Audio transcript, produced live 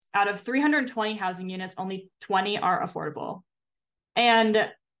out of 320 housing units, only 20 are affordable. And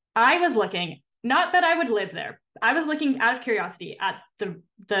I was looking, not that I would live there, I was looking out of curiosity at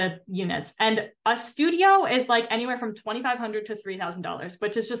the units, and a studio is like anywhere from $2,500 to $3,000,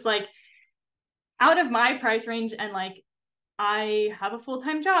 which is just like out of my price range. And like, I have a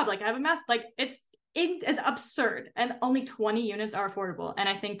full-time job, like I have a master, like it is absurd, and only 20 units are affordable. And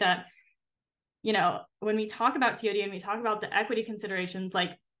I think that, you know, when we talk about TOD and we talk about the equity considerations,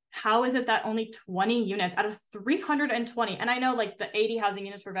 like how is it that only 20 units out of 320? And I know like the 80 housing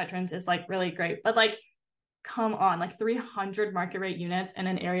units for veterans is like really great, but like, come on, like 300 market rate units in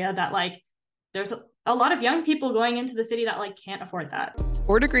an area that like there's a lot of young people going into the city that like can't afford that.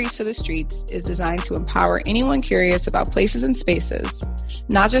 4 Degrees to the Streets is designed to empower anyone curious about places and spaces,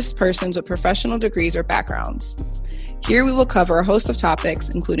 not just persons with professional degrees or backgrounds. Here we will cover a host of topics,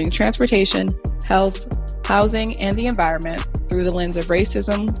 including transportation, health, housing, and the environment through the lens of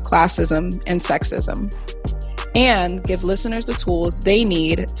racism, classism, and sexism, and give listeners the tools they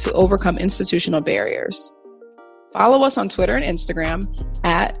need to overcome institutional barriers. Follow us on Twitter and Instagram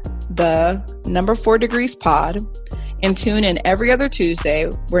at the 4 Degrees Pod, and tune in every other Tuesday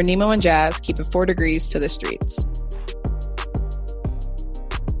where Nemo and Jazz keep it 4 degrees to the streets.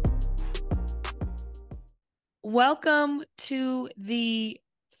 Welcome to the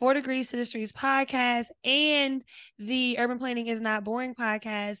 4 Degrees to the Streets podcast and the Urban Planning is Not Boring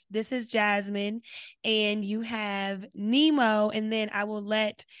podcast. This is Jasmine, and you have Nemo, and then I will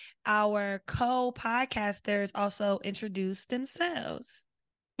let our co-podcasters also introduce themselves.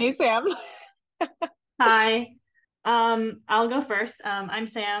 Hey, Sam. Hi. I'll go first. I'm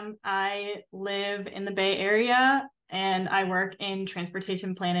Sam. I live in the Bay Area and I work in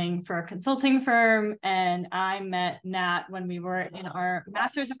transportation planning for a consulting firm. And I met Nat when we were in our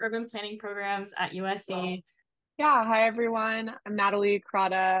Masters of Urban Planning programs at USC. Yeah, hi everyone. I'm Natalie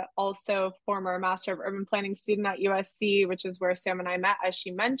Crota, also former Master of Urban Planning student at USC, which is where Sam and I met, as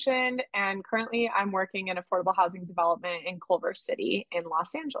she mentioned. And currently I'm working in affordable housing development in Culver City in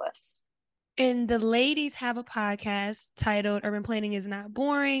Los Angeles. And the ladies have a podcast titled Urban Planning is Not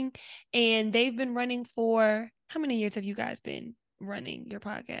Boring. And they've been running for, how many years have you guys been running your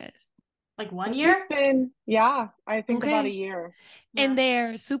podcast? Like 1 This year? has been, I think about a year. And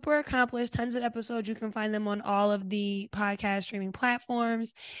they're super accomplished, tons of episodes. You can find them on all of the podcast streaming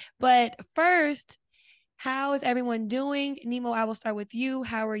platforms. But first, how is everyone doing? Nemo, I will start with you.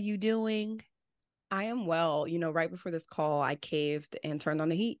 How are you doing? I am well. You know, right before this call, I caved and turned on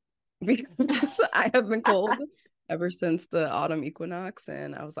the heat because I have been cold ever since the autumn equinox.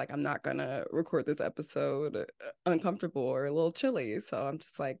 And I was like, I'm not going to record this episode uncomfortable or a little chilly. So I'm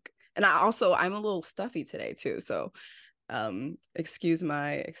just like, and I'm a little stuffy today too. So excuse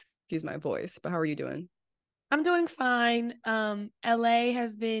my voice, but how are you doing? I'm doing fine. LA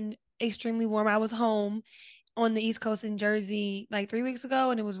has been extremely warm. I was home on the East Coast in Jersey like 3 weeks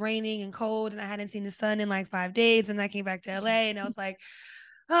ago, and it was raining and cold, and I hadn't seen the sun in like 5 days. And I came back to LA and I was like,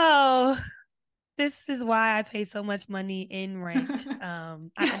 oh, this is why I pay so much money in rent. I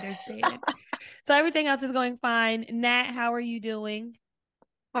understand. So everything else is going fine. Nat, how are you doing?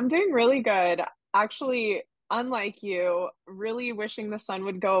 I'm doing really good. Actually, unlike you, really wishing the sun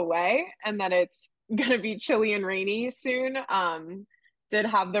would go away and that it's gonna be chilly and rainy soon. Did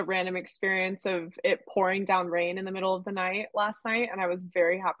have the random experience of it pouring down rain in the middle of the night last night, and I was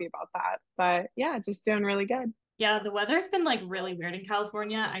very happy about that. But yeah, just doing really good. Yeah, the weather's been like really weird in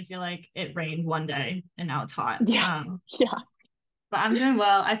California. I feel like it rained one day and now it's hot. Yeah. But I'm doing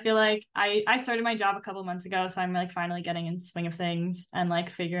well. I feel like I started my job a couple months ago, so I'm like finally getting in the swing of things and like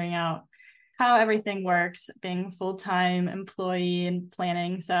figuring out how everything works, being a full-time employee and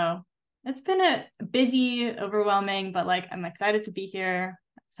planning. So it's been a busy, overwhelming, but like I'm excited to be here,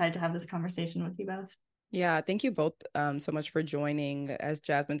 excited to have this conversation with you both. Yeah, thank you both so much for joining. As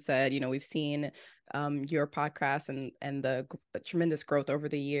Jasmine said, you know, we've seen your podcast and the tremendous growth over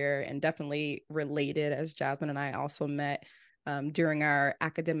the year, and definitely related, as Jasmine and I also met during our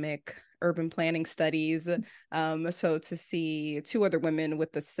academic urban planning studies. So to see two other women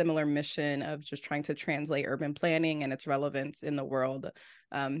with a similar mission of just trying to translate urban planning and its relevance in the world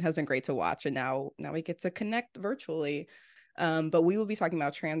has been great to watch. And now we get to connect virtually. But we will be talking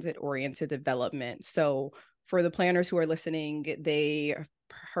about transit-oriented development. So for the planners who are listening, they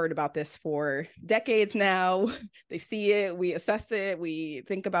heard about this for decades now. They see it, we assess it, we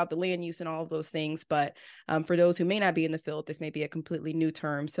think about the land use and all of those things. But for those who may not be in the field, this may be a completely new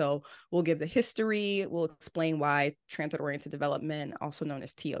term. So we'll give the history, we'll explain why transit-oriented development, also known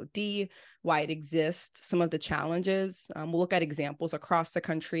as TOD, why it exists, some of the challenges. We'll look at examples across the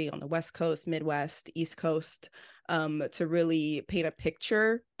country on the West Coast, Midwest, East Coast, to really paint a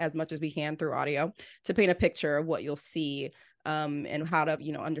picture as much as we can through audio, to paint a picture of what you'll see and how to,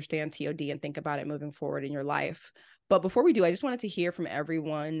 understand TOD and think about it moving forward in your life. But before we do, I just wanted to hear from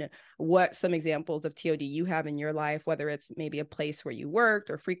everyone what some examples of TOD you have in your life, whether it's maybe a place where you worked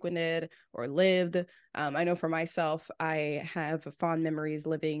or frequented or lived. I know for myself, I have fond memories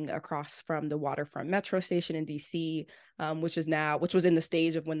living across from the waterfront metro station in DC, which was in the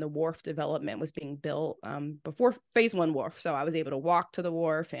stage of when the wharf development was being built before phase one wharf. So I was able to walk to the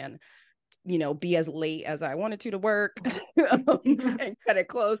wharf and be as late as I wanted to work and cut it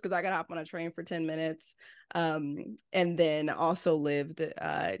close because I got to hop on a train for 10 minutes. And then also lived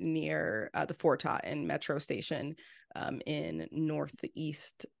near the Fort Totten metro station in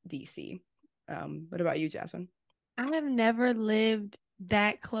Northeast DC. What about you, Jasmine? I have never lived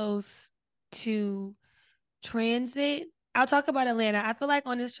that close to transit. I'll talk about Atlanta. I feel like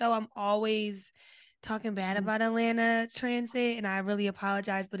on this show, I'm always talking bad about Atlanta transit, and I really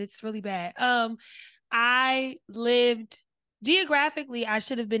apologize, but it's really bad. I lived geographically, I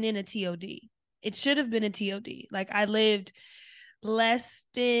should have been in a TOD. It should have been a TOD. Like I lived less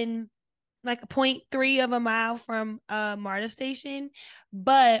than like 0.3 of a mile from MARTA station,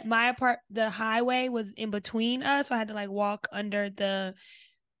 but the highway was in between us, so I had to like walk under the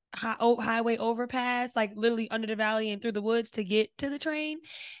highway overpass, like literally under the valley and through the woods to get to the train.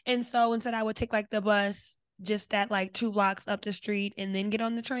 And so instead I would take like the bus just that like 2 blocks up the street and then get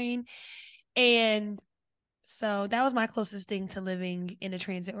on the train. And so that was my closest thing to living in a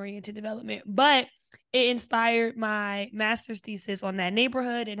transit-oriented development. But it inspired my master's thesis on that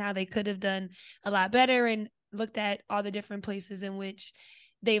neighborhood and how they could have done a lot better, and looked at all the different places in which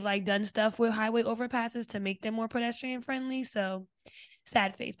they've like done stuff with highway overpasses to make them more pedestrian friendly. So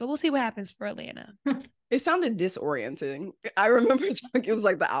sad face, but we'll see what happens for Atlanta. It sounded disorienting. I remember it was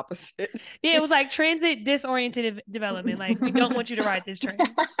like the opposite. Yeah, it was like transit disoriented development. Like, we don't want you to ride this train.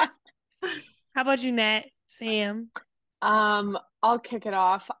 How about you, Nat? Sam? I'll kick it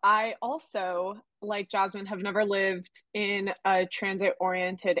off. I also, like Jasmine, have never lived in a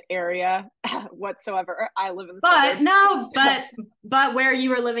transit-oriented area whatsoever. I live in the suburbs. But where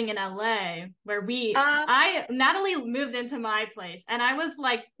you were living in LA, where Natalie moved into my place, and I was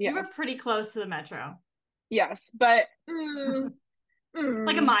like, yes. We were pretty close to the metro. Yes, but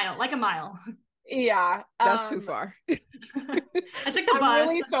like a mile. Yeah, that's too far. I took the bus.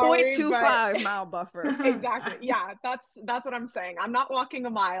 Really sorry, 0.25 mile buffer. Exactly. Yeah, that's what I'm saying. I'm not walking a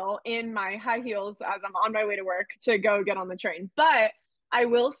mile in my high heels as I'm on my way to work to go get on the train. But I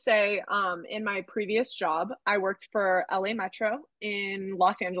will say, in my previous job, I worked for LA Metro in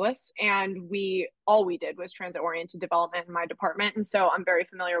Los Angeles, and all we did was transit-oriented development in my department. And so I'm very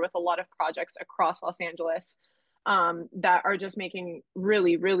familiar with a lot of projects across Los Angeles that are just making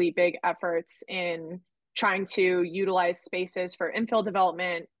really, really big efforts in trying to utilize spaces for infill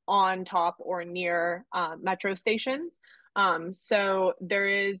development on top or near metro stations. So there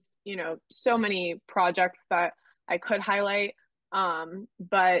is, so many projects that I could highlight.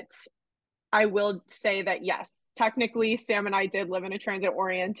 But I will say that, yes, technically Sam and I did live in a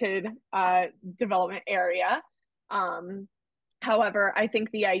transit-oriented development area. However, I think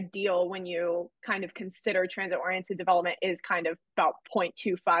the ideal when you kind of consider transit-oriented development is kind of about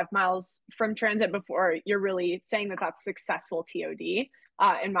 0.25 miles from transit before you're really saying that that's successful TOD,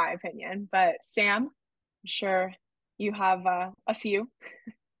 in my opinion. But Sam, I'm sure you have a few.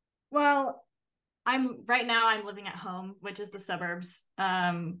 Well, I'm living at home, which is the suburbs,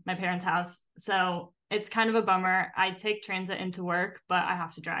 my parents' house. So it's kind of a bummer. I take transit into work, but I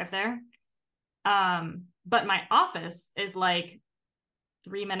have to drive there. But my office is like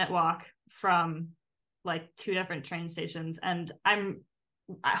 3-minute walk from like 2 different train stations. And I'm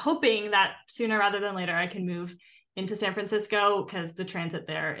hoping that sooner rather than later, I can move into San Francisco, because the transit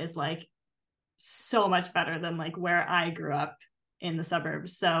there is like so much better than like where I grew up in the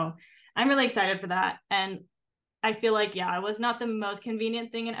suburbs. So I'm really excited for that. And I feel like, yeah, it was not the most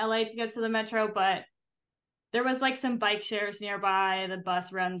convenient thing in LA to get to the metro, but there was like some bike shares nearby. The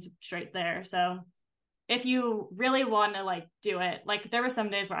bus runs straight there. So if you really want to like do it, like there were some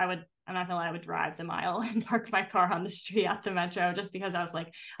days where I'm not gonna lie, I would drive the mile and park my car on the street at the metro, just because I was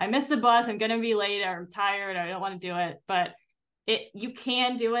like, I missed the bus, I'm gonna be late, or I'm tired, or I don't want to do it. But you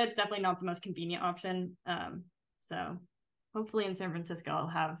can do it. It's definitely not the most convenient option. So hopefully in San Francisco, I'll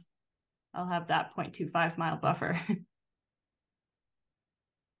have that 0.25 mile buffer.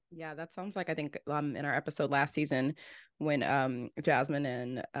 Yeah, that sounds like, I think in our episode last season when Jasmine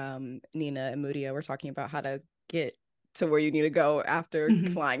and Nina and Mudia were talking about how to get to where you need to go after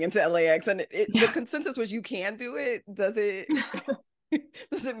flying into LAX, and the consensus was you can do it. Does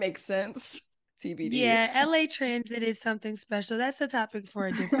it make sense? TBD. Yeah, LA Transit is something special. That's a topic for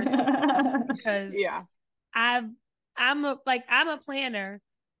a different because I'm a planner.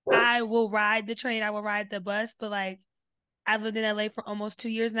 I will ride the train, I will ride the bus, but like I've lived in LA for almost 2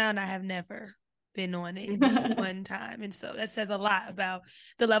 years now, and I have never been on it one time. And so that says a lot about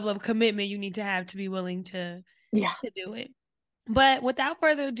the level of commitment you need to have to be willing to do it. But without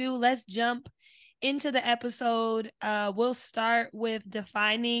further ado, let's jump into the episode. We'll start with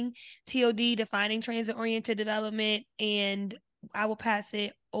defining TOD, defining transit-oriented development, and I will pass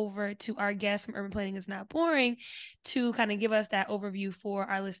it over to our guest from Urban Planning is Not Boring to kind of give us that overview for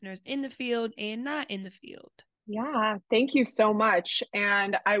our listeners in the field and not in the field. Yeah, thank you so much.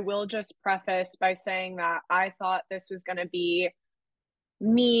 And I will just preface by saying that I thought this was going to be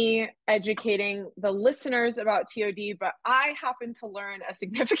me educating the listeners about TOD, but I happened to learn a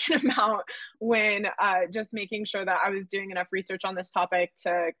significant amount when just making sure that I was doing enough research on this topic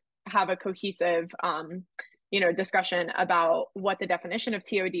to have a cohesive discussion about what the definition of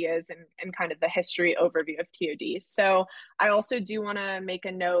TOD is and kind of the history overview of TOD. So I also do want to make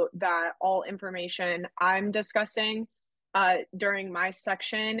a note that all information I'm discussing during my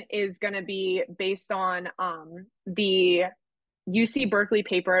section is going to be based on the UC Berkeley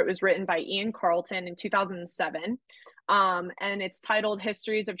paper. It was written by Ian Carlton in 2007. And it's titled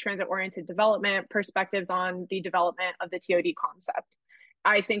Histories of Transit-Oriented Development, Perspectives on the Development of the TOD Concept.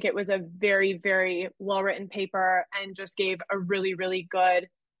 I think it was a very, very well-written paper and just gave a really, really good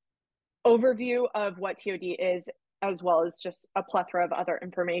overview of what TOD is, as well as just a plethora of other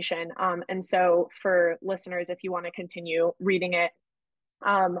information. And so for listeners, if you want to continue reading it,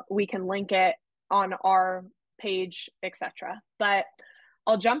 we can link it on our page, etc. But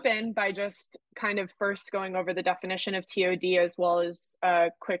I'll jump in by just kind of first going over the definition of TOD as well as a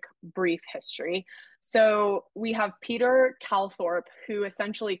quick brief history. So we have Peter Calthorpe, who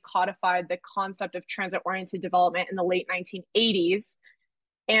essentially codified the concept of transit-oriented development in the late 1980s.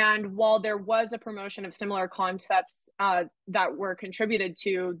 And while there was a promotion of similar concepts that were contributed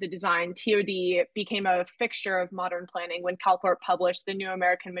to the design, TOD became a fixture of modern planning when Calthorpe published The New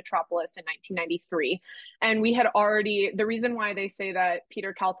American Metropolis in 1993. And we had already, the reason why they say that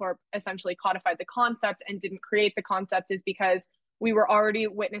Peter Calthorpe essentially codified the concept and didn't create the concept is because we were already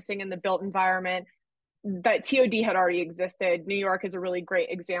witnessing in the built environment that TOD had already existed. New York is a really great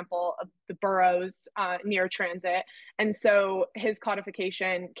example of the boroughs near transit. And so his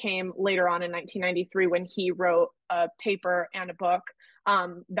codification came later on in 1993 when he wrote a paper and a book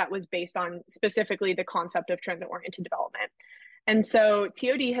that was based on specifically the concept of transit-oriented development. And so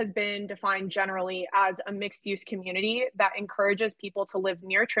TOD has been defined generally as a mixed-use community that encourages people to live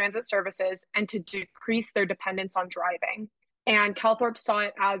near transit services and to decrease their dependence on driving. And Calthorpe saw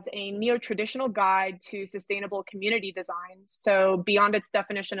it as a neo-traditional guide to sustainable community design. So beyond its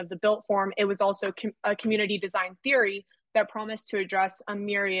definition of the built form, it was also a community design theory that promised to address a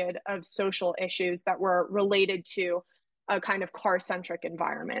myriad of social issues that were related to a kind of car-centric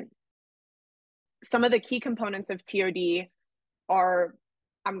environment. Some of the key components of TOD are,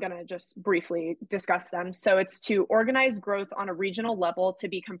 I'm going to just briefly discuss them. So it's to organize growth on a regional level to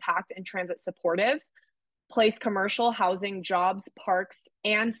be compact and transit supportive, place commercial, housing, jobs, parks,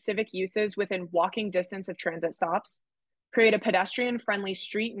 and civic uses within walking distance of transit stops, create a pedestrian-friendly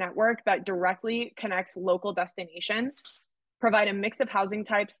street network that directly connects local destinations, provide a mix of housing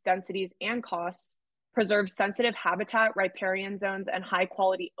types, densities, and costs, preserve sensitive habitat, riparian zones, and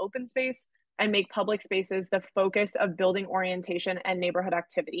high-quality open space, and make public spaces the focus of building orientation and neighborhood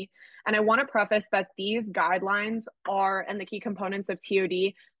activity. And I want to preface that these guidelines are, and the key components of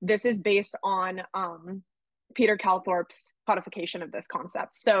TOD, this is based on Peter Calthorpe's codification of this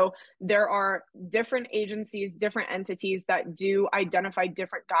concept. So there are different agencies, different entities that do identify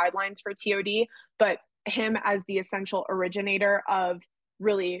different guidelines for TOD, but him as the essential originator of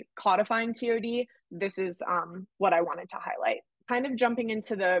really codifying TOD, this is what I wanted to highlight. Kind of jumping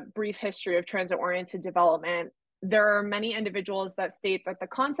into the brief history of transit-oriented development, there are many individuals that state that the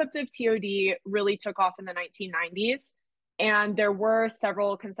concept of TOD really took off in the 1990s. And there were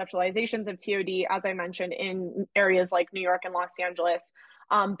several conceptualizations of TOD, as I mentioned, in areas like New York and Los Angeles.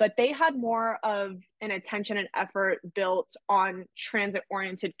 But they had more of an attention and effort built on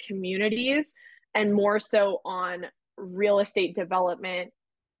transit-oriented communities and more so on real estate development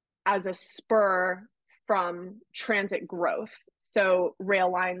as a spur from transit growth. So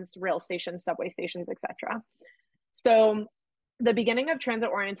rail lines, rail stations, subway stations, etc. So the beginning of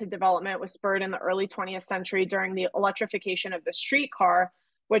transit-oriented development was spurred in the early 20th century during the electrification of the streetcar,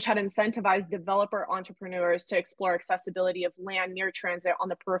 which had incentivized developer entrepreneurs to explore accessibility of land near transit on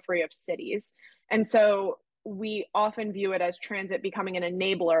the periphery of cities. And so we often view it as transit becoming an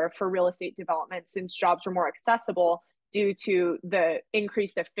enabler for real estate development, since jobs were more accessible due to the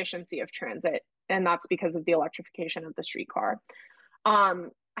increased efficiency of transit. And that's because of the electrification of the streetcar.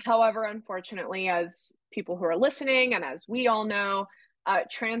 However, unfortunately, as people who are listening and as we all know,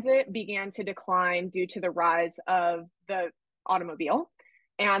 transit began to decline due to the rise of the automobile.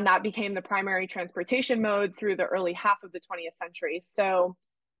 And that became the primary transportation mode through the early half of the 20th century. So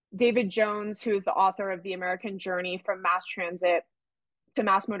David Jones, who is the author of The American Journey from Mass Transit to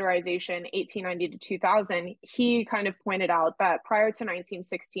Mass Motorization, 1890 to 2000, he kind of pointed out that prior to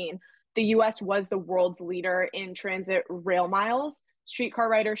 1916, the US was the world's leader in transit rail miles, streetcar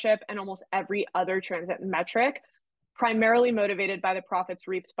ridership, and almost every other transit metric, primarily motivated by the profits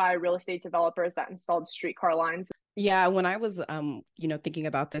reaped by real estate developers that installed streetcar lines. Yeah, when I was, thinking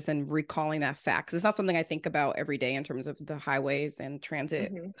about this and recalling that fact, 'cause it's not something I think about every day in terms of the highways and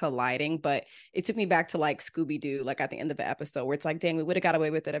transit colliding, but it took me back to like Scooby-Doo, like at the end of the episode where it's like, dang, we would have got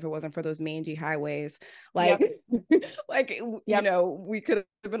away with it if it wasn't for those mangy highways. Like, we could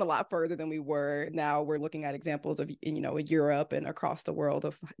have been a lot further than we were. Now we're looking at examples of, Europe and across the world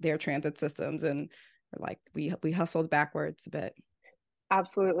of their transit systems, and like we hustled backwards a bit.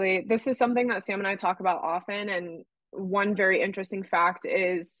 Absolutely. This is something that Sam and I talk about often. And one very interesting fact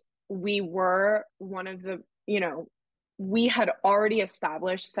is we were one of the, we had already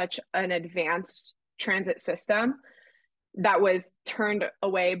established such an advanced transit system that was turned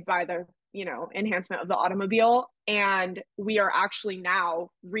away by the, enhancement of the automobile. And we are actually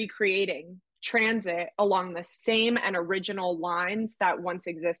now recreating transit along the same and original lines that once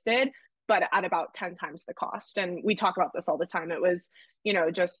existed, but at about 10 times the cost. And we talk about this all the time. It was,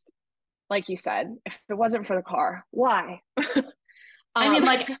 just like you said, if it wasn't for the car, why? I mean,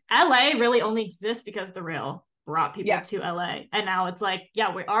 like LA really only exists because the rail brought people Yes. to LA. And now it's like,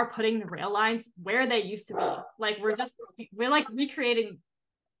 yeah, we are putting the rail lines where they used to be. Like we're like recreating,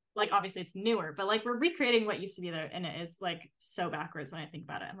 like obviously it's newer, but like we're recreating what used to be there. And it is like so backwards when I think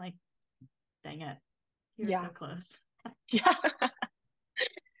about it. I'm like, dang it. You're so close. Yeah.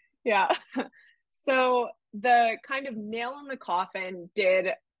 Yeah. So the kind of nail in the coffin did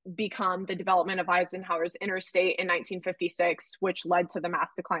become the development of Eisenhower's Interstate in 1956, which led to the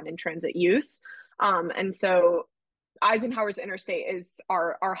mass decline in transit use. And so Eisenhower's Interstate is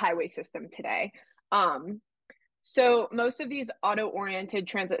our highway system today. So most of these auto-oriented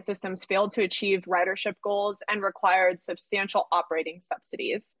transit systems failed to achieve ridership goals and required substantial operating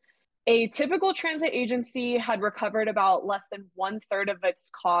subsidies. A typical transit agency had recovered about less than 1/3 of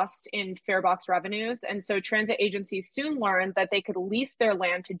its costs in fare box revenues. And so transit agencies soon learned that they could lease their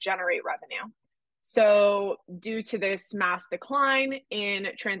land to generate revenue. So due to this mass decline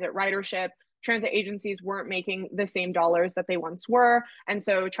in transit ridership, transit agencies weren't making the same dollars that they once were. And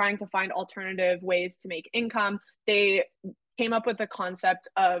so trying to find alternative ways to make income, they came up with the concept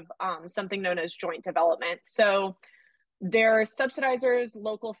of something known as joint development. So their subsidizers,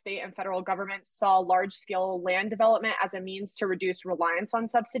 local, state, and federal governments saw large-scale land development as a means to reduce reliance on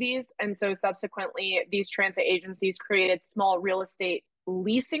subsidies. And so subsequently, these transit agencies created small real estate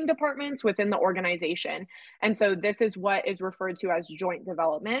leasing departments within the organization. And so this is what is referred to as joint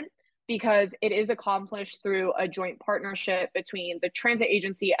development, because it is accomplished through a joint partnership between the transit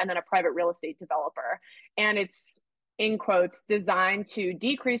agency and then a private real estate developer. And it's, in quotes, designed to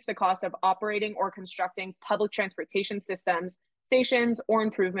decrease the cost of operating or constructing public transportation systems, stations, or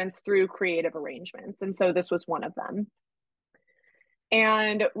improvements through creative arrangements. And so this was one of them.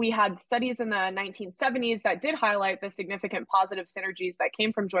 And we had studies in the 1970s that did highlight the significant positive synergies that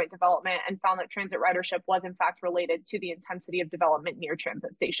came from joint development and found that transit ridership was in fact related to the intensity of development near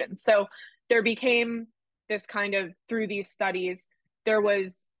transit stations. So there became this kind of, through these studies, there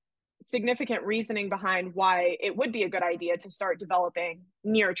was significant reasoning behind why it would be a good idea to start developing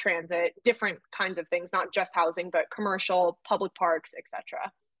near transit, different kinds of things, not just housing, but commercial, public parks,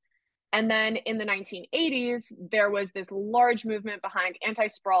 etc. And then in the 1980s, there was this large movement behind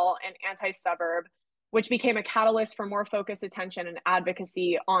anti-sprawl and anti-suburb, which became a catalyst for more focused attention and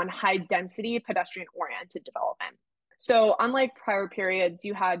advocacy on high-density pedestrian-oriented development. So unlike prior periods,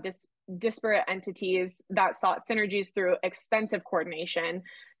 you had disparate entities that sought synergies through extensive coordination.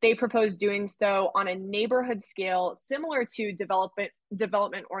 They proposed doing so on a neighborhood scale similar to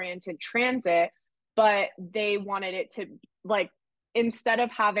development-oriented transit, but they wanted it to, like, instead of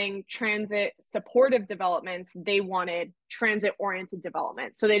having transit supportive developments, they wanted transit oriented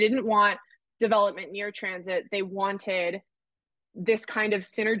development. So they didn't want development near transit. They wanted this kind of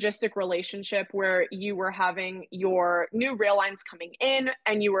synergistic relationship where you were having your new rail lines coming in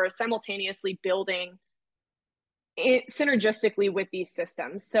and you were simultaneously building it synergistically with these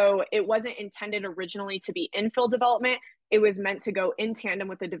systems. So it wasn't intended originally to be infill development. It was meant to go in tandem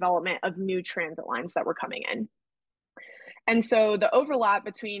with the development of new transit lines that were coming in. And so the overlap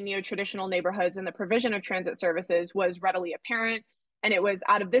between neo-traditional neighborhoods and the provision of transit services was readily apparent. And it was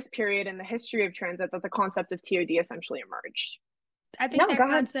out of this period in the history of transit that the concept of TOD essentially emerged. I think that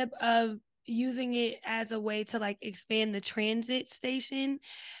concept of using it as a way to like expand the transit station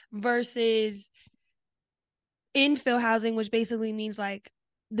versus infill housing, which basically means like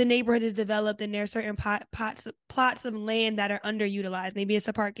the neighborhood is developed and there are certain plots of land that are underutilized. Maybe it's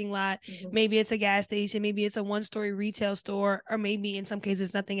a parking lot, maybe it's a gas station, maybe it's a one-story retail store, or maybe in some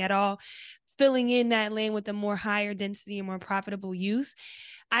cases nothing at all. Filling in that land with a more higher density and more profitable use.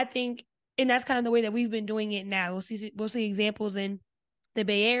 I think, and that's kind of the way that we've been doing it now. We'll see examples in the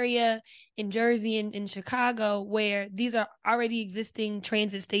Bay Area, in Jersey, and in Chicago, where these are already existing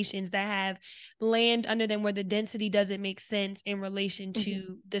transit stations that have land under them where the density doesn't make sense in relation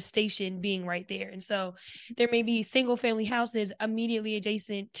to the station being right there. And so there may be single family houses immediately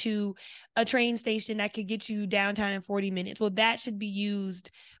adjacent to a train station that could get you downtown in 40 minutes. Well, that should be used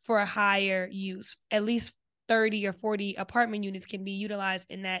for a higher use. At least 30 or 40 apartment units can be utilized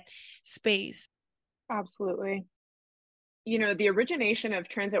in that space. Absolutely. You know, the origination of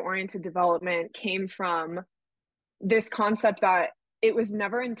transit-oriented development came from this concept that it was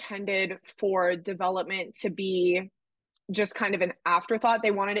never intended for development to be just kind of an afterthought. They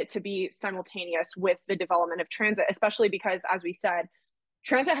wanted it to be simultaneous with the development of transit, especially because, as we said,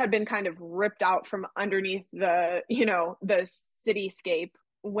 transit had been kind of ripped out from underneath the, you know, the cityscape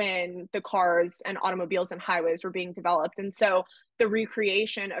when the cars and automobiles and highways were being developed. And so the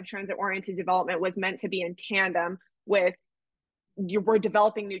recreation of transit-oriented development was meant to be in tandem with we're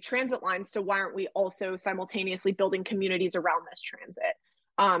developing new transit lines, so why aren't we also simultaneously building communities around this transit?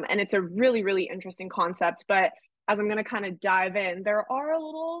 And it's a really, really interesting concept. But as I'm going to kind of dive in, there are a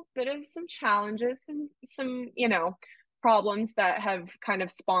little bit of some challenges and some, you know, problems that have kind of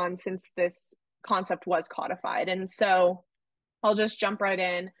spawned since this concept was codified. And so I'll just jump right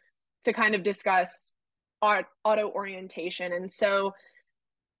in to kind of discuss auto orientation. And so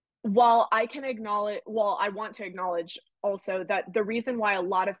while I want to acknowledge also that the reason why a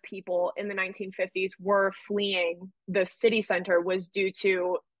lot of people in the 1950s were fleeing the city center was due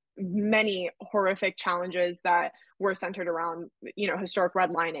to many horrific challenges that were centered around, you know, historic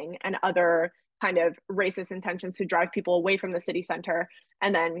redlining and other kind of racist intentions to drive people away from the city center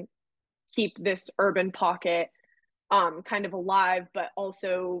and then keep this urban pocket kind of alive, but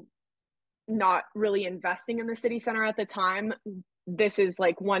also not really investing in the city center at the time. This is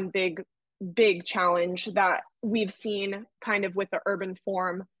like one big challenge that we've seen kind of with the urban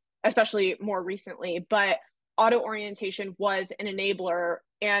form, especially more recently. But auto orientation was an enabler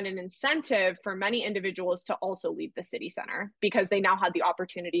and an incentive for many individuals to also leave the city center because they now had the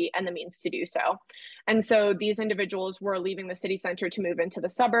opportunity and the means to do so. And so these individuals were leaving the city center to move into the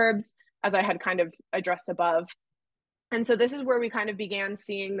suburbs, as I had kind of addressed above. And so this is where we kind of began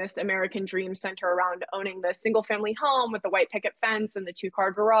seeing this American dream center around owning the single family home with the white picket fence and the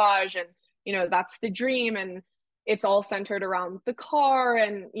 2-car garage. And, you know, that's the dream. And it's all centered around the car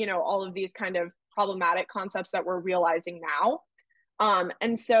and, you know, all of these kind of problematic concepts that we're realizing now.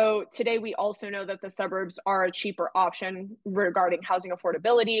 And so today we also know that the suburbs are a cheaper option regarding housing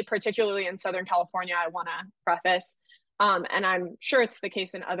affordability, particularly in Southern California, I want to preface. And I'm sure it's the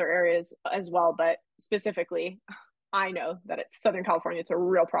case in other areas as well, but specifically, I know that it's Southern California, it's a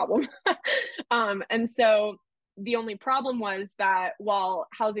real problem. And so the only problem was that while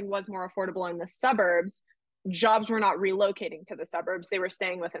housing was more affordable in the suburbs, jobs were not relocating to the suburbs, they were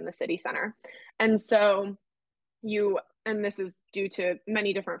staying within the city center. And so and this is due to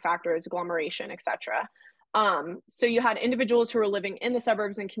many different factors, agglomeration, etc. So you had individuals who were living in the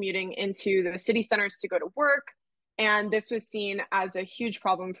suburbs and commuting into the city centers to go to work. And this was seen as a huge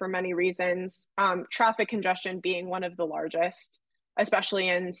problem for many reasons, traffic congestion being one of the largest, especially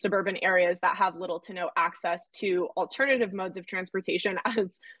in suburban areas that have little to no access to alternative modes of transportation,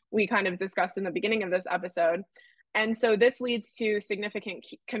 as we kind of discussed in the beginning of this episode. And so this leads to significant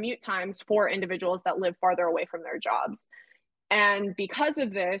commute times for individuals that live farther away from their jobs. And because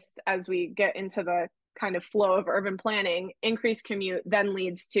of this, as we get into the kind of flow of urban planning, increased commute then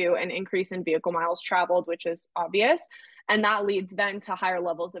leads to an increase in vehicle miles traveled, which is obvious. And that leads then to higher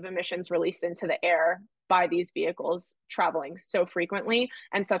levels of emissions released into the air by these vehicles traveling so frequently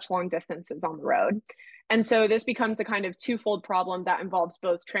and such long distances on the road. And so this becomes a kind of twofold problem that involves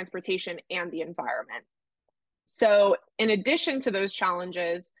both transportation and the environment. So in addition to those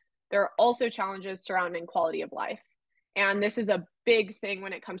challenges, there are also challenges surrounding quality of life. And this is a big thing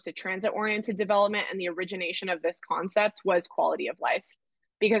when it comes to transit-oriented development, and the origination of this concept was quality of life.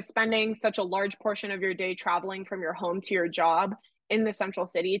 Because spending such a large portion of your day traveling from your home to your job in the central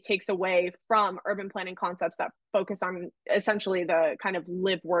city takes away from urban planning concepts that focus on essentially the kind of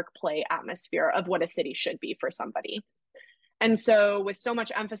live, work, play atmosphere of what a city should be for somebody. And so with so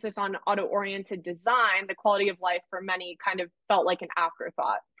much emphasis on auto-oriented design, the quality of life for many kind of felt like an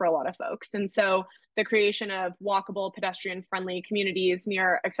afterthought for a lot of folks. And so the creation of walkable, pedestrian-friendly communities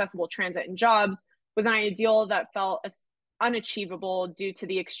near accessible transit and jobs was an ideal that felt unachievable due to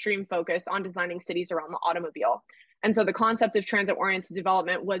the extreme focus on designing cities around the automobile. And so the concept of transit-oriented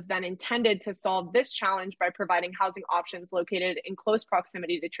development was then intended to solve this challenge by providing housing options located in close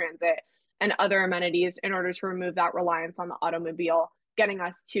proximity to transit and other amenities in order to remove that reliance on the automobile, getting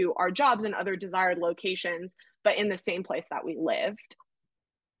us to our jobs and other desired locations, but in the same place that we lived.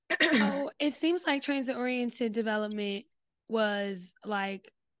 So it seems like transit-oriented development was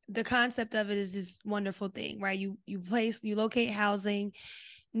like, the concept of it is this wonderful thing, right? You locate housing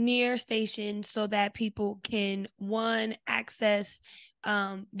near stations so that people can, one, access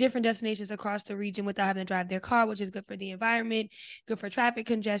different destinations across the region without having to drive their car, which is good for the environment, good for traffic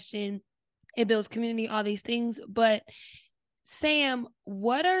congestion. It builds community, all these things. But Sam,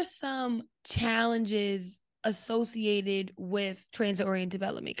 what are some challenges associated with transit-oriented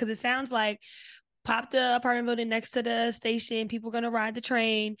development? Because it sounds like pop the apartment building next to the station, people are going to ride the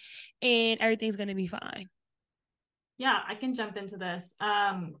train, and everything's going to be fine. Yeah, I can jump into this.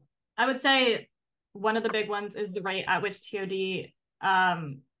 I would say one of the big ones is the rate at which TOD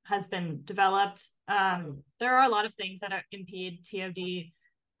has been developed. There are a lot of things that impede TOD,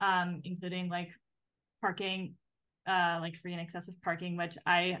 including like parking, like free and excessive parking, which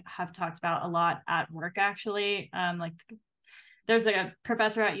I have talked about a lot at work, actually. Like there's a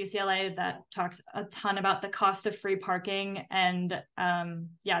professor at UCLA that talks a ton about the cost of free parking. And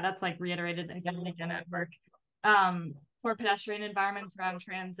yeah, that's like reiterated again and again at work. For pedestrian environments around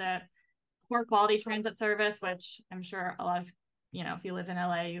transit, poor quality transit service, which I'm sure a lot of, if you live in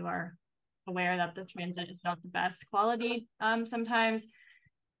LA, you are aware that the transit is not the best quality sometimes.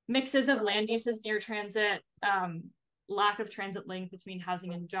 Mixes of land uses near transit, lack of transit link between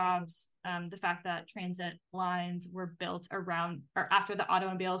housing and jobs, the fact that transit lines were built around or after the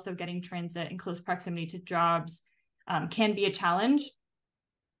automobile, so getting transit in close proximity to jobs can be a challenge,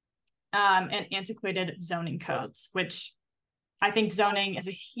 and antiquated zoning codes, which I think zoning is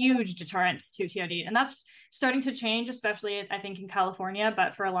a huge deterrent to TOD, and that's starting to change, especially I think in California,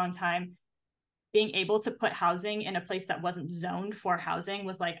 but for a long time, being able to put housing in a place that wasn't zoned for housing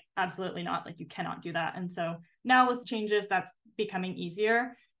was like, absolutely not, like you cannot do that. And so now with changes, that's becoming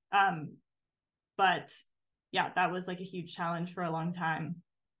easier. But yeah, that was like a huge challenge for a long time.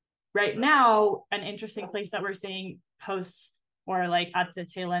 Right now, an interesting place that we're seeing posts or like at the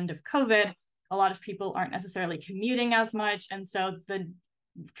tail end of COVID, a lot of people aren't necessarily commuting as much. And so the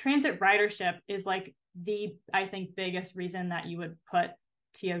transit ridership is like the, I think, biggest reason that you would put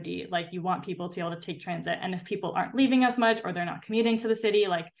TOD, like you want people to be able to take transit. And if people aren't leaving as much or they're not commuting to the city,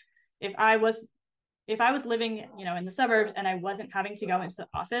 like if I was living, in the suburbs and I wasn't having to go into the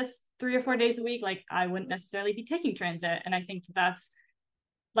office 3 or 4 days a week, like I wouldn't necessarily be taking transit. And I think that's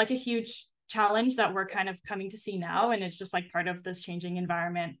like a huge challenge that we're kind of coming to see now. And it's just like part of this changing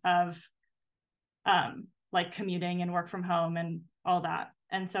environment of like commuting and work from home and all that.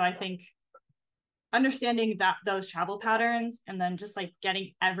 And so I think understanding that those travel patterns and then just like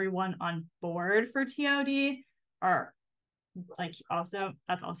getting everyone on board for TOD are like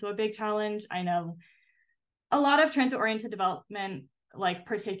that's also a big challenge. I know a lot of transit oriented development, like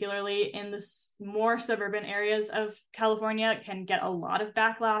particularly in the more suburban areas of California, can get a lot of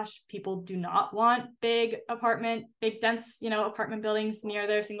backlash. People do not want big dense, apartment buildings near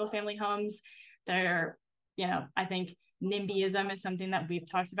their single family homes. They're, I think NIMBYism is something that we've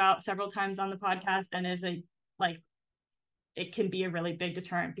talked about several times on the podcast, and is it can be a really big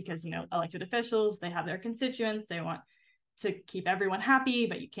deterrent because, elected officials, they have their constituents, they want to keep everyone happy,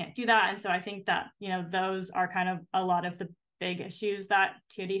 but you can't do that. And so I think that, those are kind of a lot of the big issues that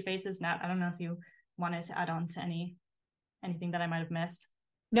TOD faces. Nat, I don't know if you wanted to add on to anything that I might have missed.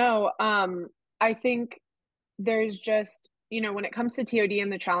 No, I think there's just when it comes to TOD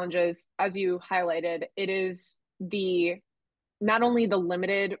and the challenges, as you highlighted, it is not only the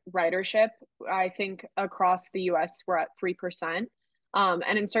limited ridership. I think across the US, we're at 3%.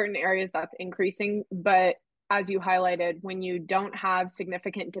 And in certain areas, that's increasing. But as you highlighted, when you don't have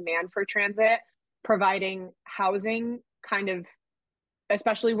significant demand for transit, providing housing kind of,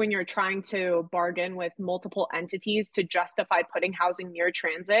 especially when you're trying to bargain with multiple entities to justify putting housing near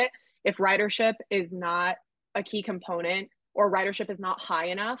transit, if ridership is not a key component or ridership is not high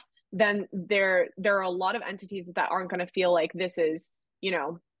enough, then there are a lot of entities that aren't going to feel like this is,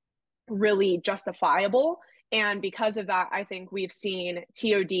 really justifiable. And because of that, I think we've seen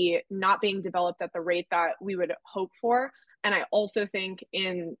TOD not being developed at the rate that we would hope for. And I also think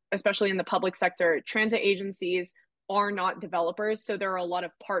especially in the public sector, transit agencies are not developers. So there are a lot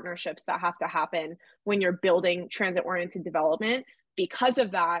of partnerships that have to happen when you're building transit-oriented development. Because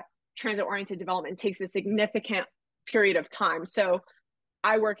of that, transit-oriented development takes a significant period of time. So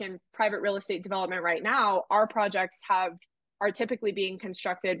I work in private real estate development right now. Our projects are typically being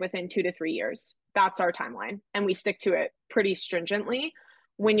constructed within 2 to 3 years. That's our timeline, and we stick to it pretty stringently.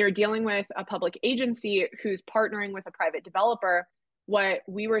 When you're dealing with a public agency who's partnering with a private developer, what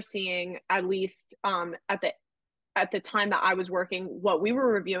we were seeing, at least at the time that I was working, what we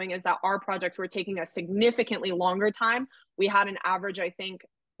were reviewing is that our projects were taking a significantly longer time. We had an average, I think,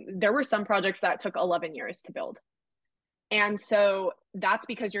 there were some projects that took 11 years to build. And so that's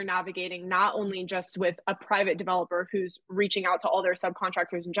because you're navigating not only just with a private developer who's reaching out to all their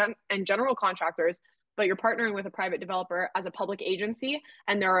subcontractors and general contractors, but you're partnering with a private developer as a public agency.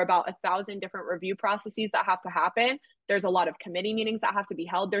 And there are about 1,000 different review processes that have to happen. There's a lot of committee meetings that have to be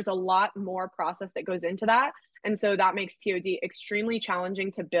held. There's a lot more process that goes into that. And so that makes TOD extremely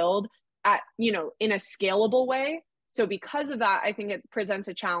challenging to build in a scalable way. So because of that, I think it presents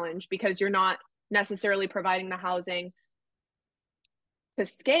a challenge because you're not necessarily providing the housing to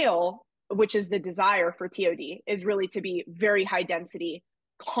scale, which is the desire for TOD, is really to be very high density,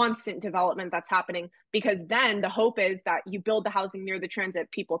 constant development that's happening, because then the hope is that you build the housing near the transit,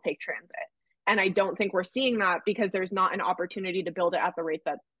 people take transit. And I don't think we're seeing that because there's not an opportunity to build it at the rate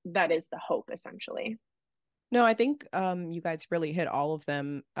that is the hope, essentially. No, I think you guys really hit all of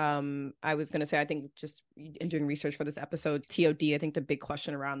them. I was going to say, I think just in doing research for this episode, TOD, I think the big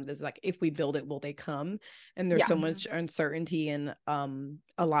question around it is like, if we build it, will they come? And there's so much uncertainty and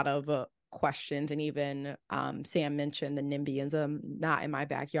a lot of questions. And even Sam mentioned the NIMBYism, not in my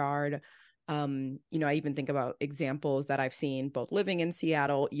backyard. I even think about examples that I've seen both living in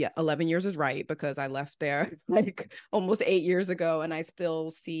Seattle. Yeah, 11 years is right because I left there like almost 8 years ago, and I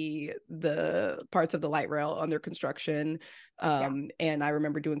still see the parts of the light rail under construction. And I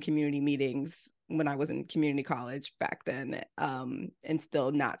remember doing community meetings when I was in community college back then, and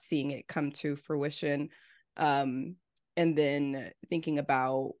still not seeing it come to fruition. And then thinking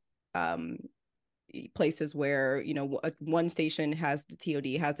about places where one station has the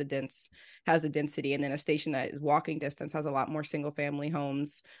TOD, has a density, and then a station that is walking distance has a lot more single family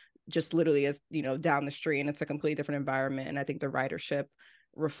homes, just literally as down the street, and it's a completely different environment. And I think the ridership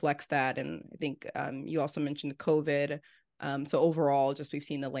reflects that. And I think you also mentioned COVID. So overall, just we've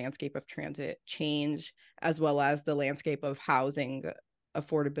seen the landscape of transit change, as well as the landscape of housing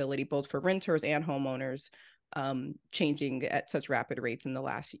affordability, both for renters and homeowners, changing at such rapid rates in the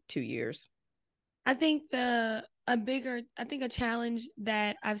last 2 years. I think a challenge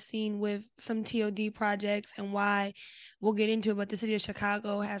that I've seen with some TOD projects, and why we'll get into it, but the city of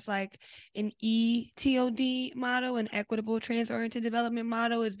Chicago has like an ETOD model, an equitable transit-oriented development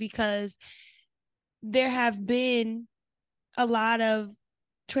model, is because there have been a lot of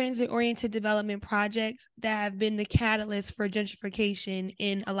transit-oriented development projects that have been the catalyst for gentrification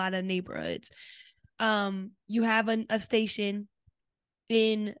in a lot of neighborhoods. You have a station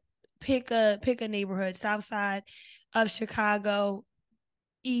in pick a neighborhood, south side of Chicago,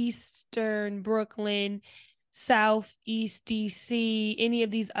 eastern Brooklyn, southeast DC, any of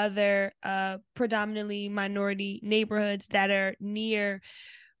these other predominantly minority neighborhoods that are near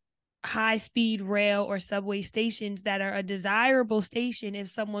high-speed rail or subway stations that are a desirable station if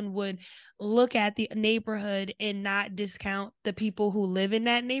someone would look at the neighborhood and not discount the people who live in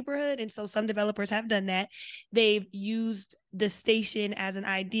that neighborhood. And so some developers have done that. They've used the station as an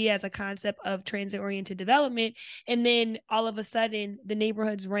idea, as a concept of transit-oriented development. And then all of a sudden, the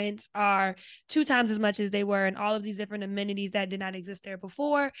neighborhood's rents are 2 times as much as they were. And all of these different amenities that did not exist there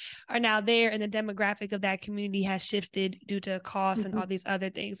before are now there. And the demographic of that community has shifted due to cost and all these other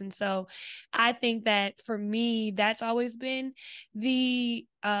things. And so I think that for me, that's always been the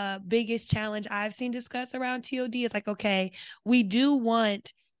biggest challenge I've seen discussed around TOD. Is like, okay, we do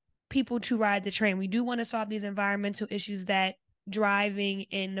want people to ride the train. We do want to solve these environmental issues that driving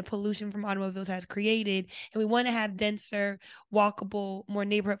and the pollution from automobiles has created, and we want to have denser, walkable, more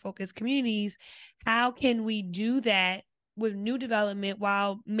neighborhood focused communities. How can we do that with new development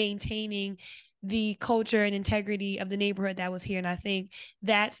while maintaining the culture and integrity of the neighborhood that was here? And I think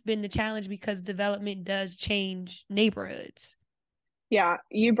that's been the challenge, because development does change neighborhoods. Yeah,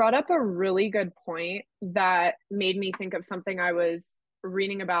 you brought up a really good point that made me think of something I was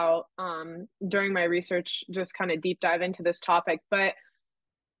reading about during my research, just kind of deep dive into this topic. But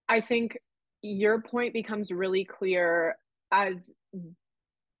I think your point becomes really clear as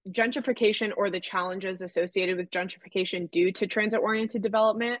gentrification, or the challenges associated with gentrification due to transit-oriented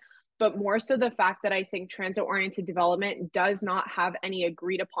development, but more so the fact that I think transit-oriented development does not have any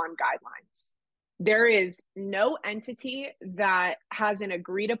agreed upon guidelines. There is no entity that has an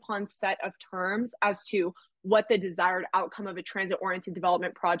agreed upon set of terms as to what the desired outcome of a transit-oriented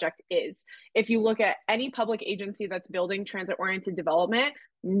development project is. If you look at any public agency that's building transit-oriented development,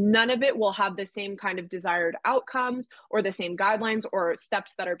 none of it will have the same kind of desired outcomes or the same guidelines or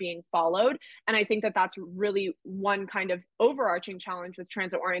steps that are being followed. And I think that that's really one kind of overarching challenge with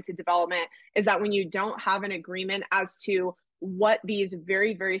transit-oriented development, is that when you don't have an agreement as to what these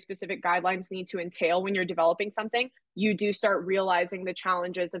very, very specific guidelines need to entail when you're developing something, you do start realizing the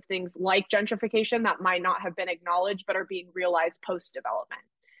challenges of things like gentrification that might not have been acknowledged but are being realized post-development.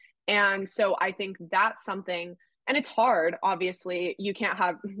 And so I think that's something, and it's hard, obviously. You can't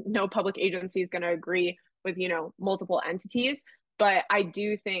have, no public agency is going to agree with, multiple entities. But I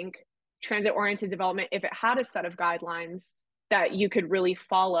do think transit-oriented development, if it had a set of guidelines that you could really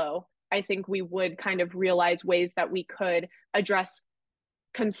follow, I think we would kind of realize ways that we could address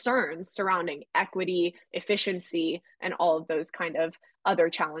concerns surrounding equity, efficiency, and all of those kind of other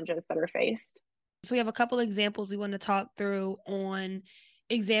challenges that are faced. So we have a couple examples we want to talk through on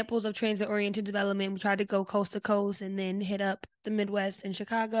examples of transit-oriented development. We tried to go coast to coast and then hit up the Midwest and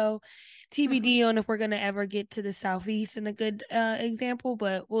Chicago. TBD on if we're going to ever get to the Southeast in a good example,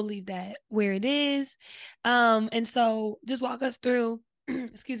 but we'll leave that where it is. And so just walk us through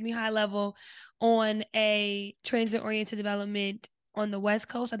high level on a transit-oriented development on the West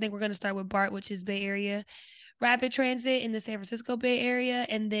Coast. I think we're going to start with BART, which is Bay Area Rapid Transit in the San Francisco Bay Area,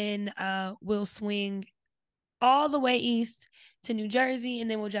 and then we'll swing all the way east to New Jersey,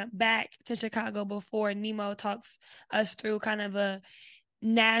 and then we'll jump back to Chicago before Nemo talks us through kind of a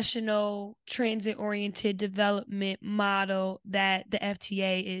national transit-oriented development model that the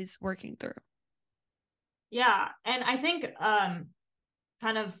FTA is working through. Yeah, and I think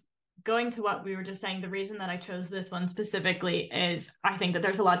kind of going to what we were just saying, the reason that I chose this one specifically is I think that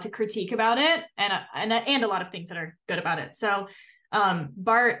there's a lot to critique about it, and a lot of things that are good about it. So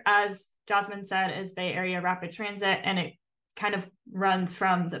BART, as Jasmine said, is Bay Area Rapid Transit, and it kind of runs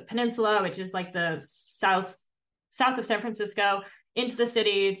from the peninsula, which is like the south of San Francisco, into the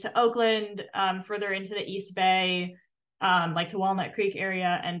city, to Oakland, further into the East Bay, like to Walnut Creek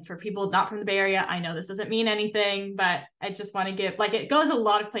area. And for people not from the Bay Area, I know this doesn't mean anything, but I just want to give, like, it goes a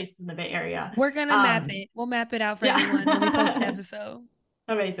lot of places in the Bay Area. We're going to map it. We'll map it out for everyone when we post the episode.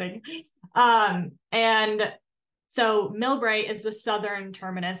 Amazing. And so Millbrae is the southern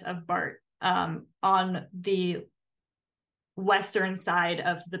terminus of BART, on the western side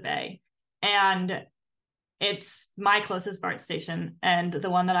of the Bay. And it's my closest BART station and the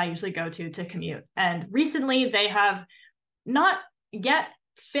one that I usually go to commute. And recently they have not yet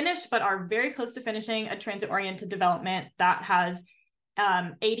finished, but are very close to finishing a transit-oriented development that has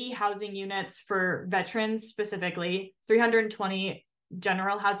 80 housing units for veterans, specifically 320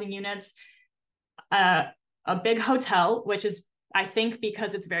 general housing units, a big hotel, which is, I think,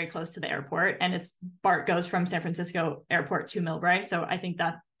 because it's very close to the airport, and it's BART goes from San Francisco Airport to Millbrae. So I think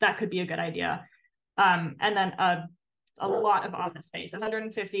that could be a good idea. And then a lot of office space,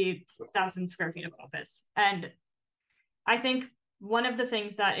 150,000 square feet of office. And I think one of the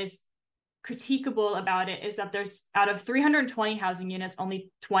things that is critiquable about it is that there's, out of 320 housing units,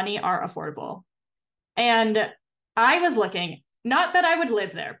 only 20 are affordable. And I was looking, not that I would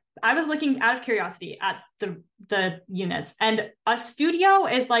live there, I was looking out of curiosity at the units, and a studio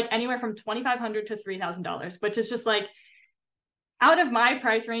is like anywhere from $2,500 to $3,000, which is just like out of my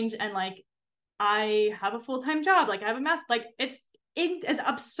price range. And like, I have a full-time job, like I have a master, like it's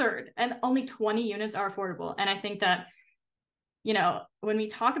absurd, and only 20 units are affordable. And I think that, when we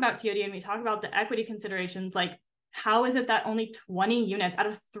talk about TOD and we talk about the equity considerations, like, how is it that only 20 units out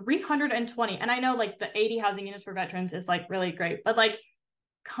of 320? And I know like the 80 housing units for veterans is like really great, but like,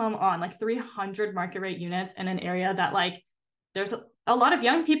 come on, like 300 market rate units in an area that like there's a lot of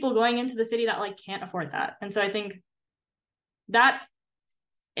young people going into the city that like can't afford that. And so I think that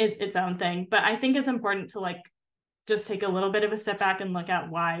is its own thing. But I think it's important to like just take a little bit of a step back and look at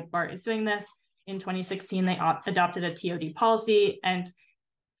why BART is doing this. In 2016, they adopted a TOD policy. And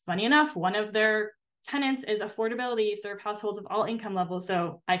funny enough, one of their tenets is affordability, serve households of all income levels.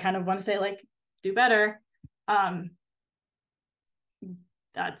 So I kind of want to say, like, do better.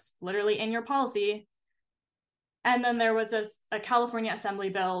 That's literally in your policy. And then there was a California Assembly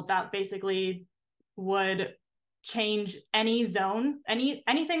bill that basically would change any zone,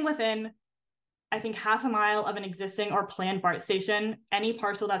 anything within, I think, half a mile of an existing or planned BART station, any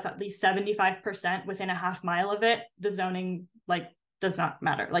parcel that's at least 75% within a half mile of it, the zoning like does not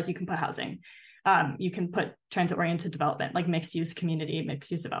matter. Like you can put housing, you can put transit-oriented development, like mixed-use community,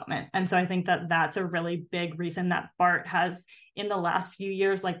 mixed-use development. And so I think that that's a really big reason that BART has, in the last few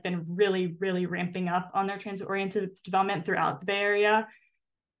years, like been really, really ramping up on their transit-oriented development throughout the Bay Area.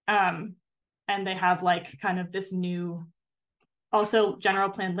 And they have like kind of this new, also general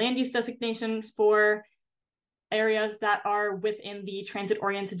plan land use designation for areas that are within the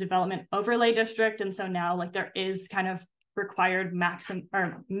transit-oriented development overlay district. And so now like there is kind of required maximum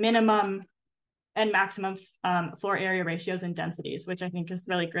or minimum and maximum floor area ratios and densities, which I think is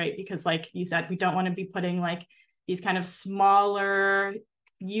really great because like you said, we don't want to be putting like these kind of smaller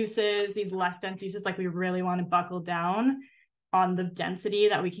uses, these less dense uses, like we really want to buckle down on the density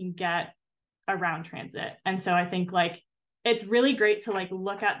that we can get around transit. And so I think like it's really great to like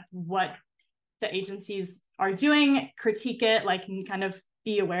look at what the agencies are doing, critique it, like and kind of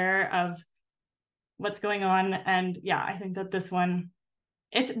be aware of what's going on. And yeah, I think that this one,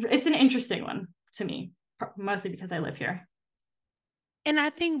 it's an interesting one to me, mostly because I live here. And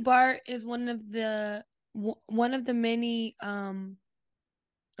I think BART is one of the many,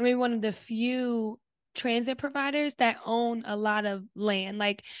 maybe one of the few transit providers that own a lot of land.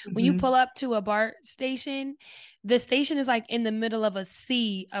 Like when you pull up to a BART station, the station is like in the middle of a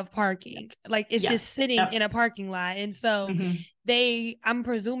sea of parking. Like it's just sitting in a parking lot. And so I'm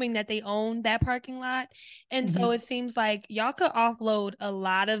presuming that they own that parking lot. And so it seems like y'all could offload a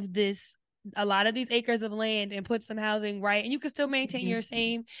lot of these acres of land and put some housing, right? And you could still maintain your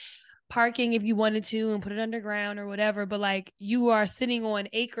same parking if you wanted to and put it underground or whatever, but like you are sitting on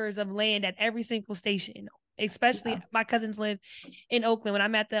acres of land at every single station. Especially my cousins live in Oakland. When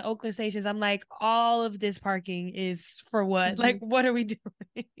I'm at the Oakland stations, I'm like, all of this parking is for what? Like, what are we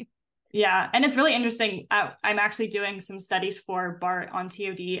doing? Yeah, and it's really interesting. I'm actually doing some studies for BART on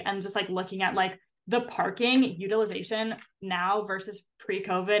TOD and just like looking at like the parking utilization now versus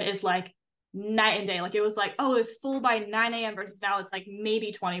pre-COVID is like night and day. Like it was like, oh, it was full by 9 a.m. versus now it's like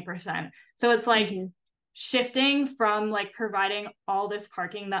maybe 20%. So it's like shifting from like providing all this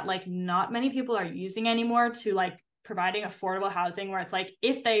parking that like not many people are using anymore to like providing affordable housing where it's like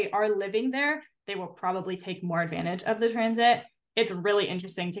if they are living there, they will probably take more advantage of the transit. It's really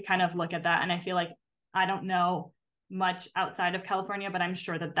interesting to kind of look at that. And I feel like I don't know much outside of California, but I'm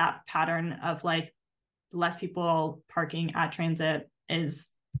sure that that pattern of like less people parking at transit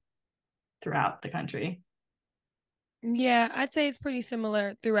is throughout the country. Yeah, I'd say it's pretty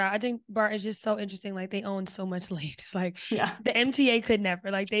similar throughout. I think BART is just so interesting. Like they own so much land. It's like the MTA could never,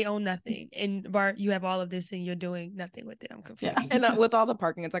 like they own nothing. And BART, you have all of this and you're doing nothing with it. I'm confused. Yeah. And with all the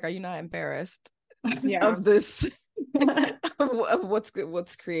parking, it's like, are you not embarrassed of this? of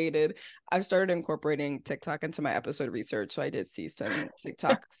what's created? I've started incorporating TikTok into my episode research. So I did see some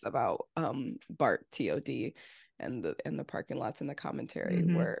TikToks about BART TOD and the parking lots in the commentary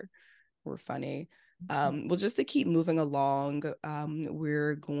were funny. Well, just to keep moving along,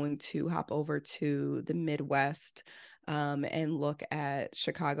 we're going to hop over to the Midwest and look at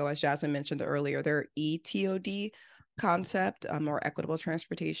Chicago. As Jasmine mentioned earlier, their ETOD concept, or equitable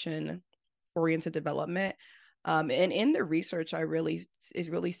transportation oriented development. And in the research, it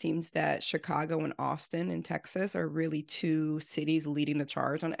really seems that Chicago and Austin in Texas are really two cities leading the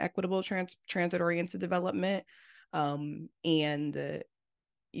charge on equitable transit oriented development. And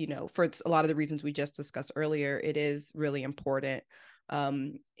you know, for a lot of the reasons we just discussed earlier, it is really important.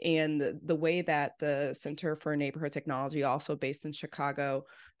 And the way that the Center for Neighborhood Technology, also based in Chicago,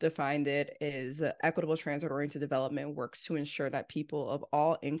 defined it is equitable transit-oriented development works to ensure that people of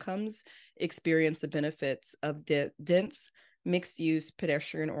all incomes experience the benefits of dense, mixed-use,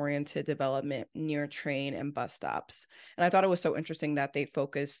 pedestrian-oriented development near train and bus stops. And I thought it was so interesting that they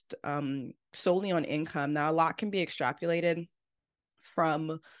focused solely on income. Now, a lot can be extrapolated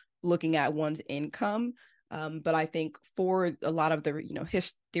from looking at one's income. But I think for a lot of the,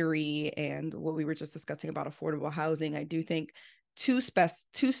 history and what we were just discussing about affordable housing, I do think to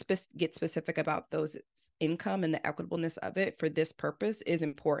get specific about those income and the equitableness of it for this purpose is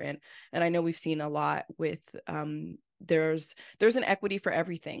important. And I know we've seen a lot with there's an equity for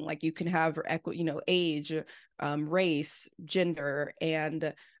everything. Like you can have equity, age, race, gender.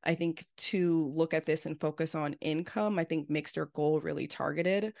 And I think to look at this and focus on income, I think makes their goal really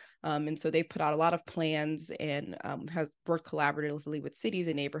targeted. And so they put out a lot of plans and has worked collaboratively with cities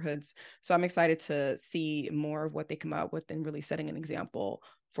and neighborhoods. So I'm excited to see more of what they come out with and really setting an example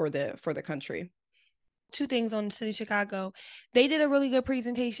for the country. Two things on the city of Chicago. They did a really good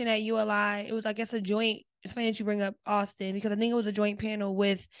presentation at ULI. It was, I guess, a joint. It's funny that you bring up Austin, because I think it was a joint panel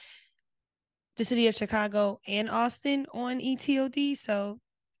with the city of Chicago and Austin on ETOD. So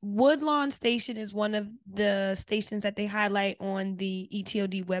Woodlawn Station is one of the stations that they highlight on the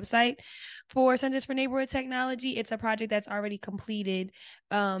ETOD website for Centers for Neighborhood Technology. It's a project that's already completed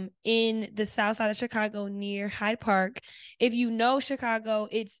in the south side of Chicago near Hyde Park. If you know Chicago,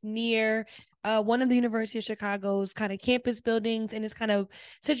 it's near one of the University of Chicago's kind of campus buildings, and it's kind of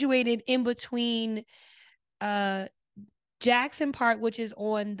situated in between Jackson Park, which is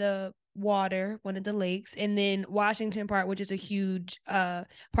on the water, one of the lakes, and then Washington Park, which is a huge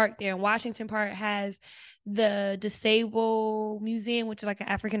park there. And Washington Park has the Disabled Museum, which is like an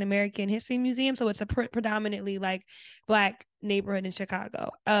African American history museum. So it's a predominantly like Black neighborhood in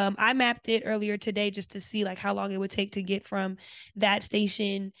Chicago. I mapped it earlier today just to see like how long it would take to get from that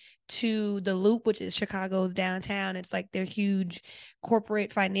station to the Loop, which is Chicago's downtown. It's like their huge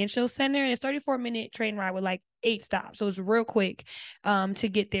corporate financial center, and it's 34-minute train ride with like 8 stops. So it's real quick to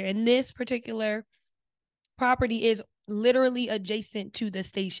get there. And this particular property is literally adjacent to the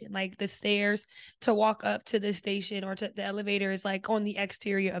station. Like the stairs to walk up to the station or to the elevator is like on the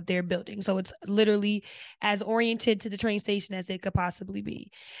exterior of their building. So it's literally as oriented to the train station as it could possibly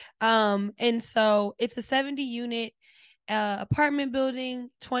be. And so it's a 70-unit apartment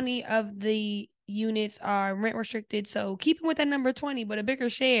building. 20 of the units are rent restricted, so keeping with that number 20, but a bigger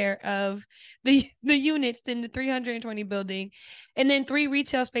share of the units than the 320 building. And then 3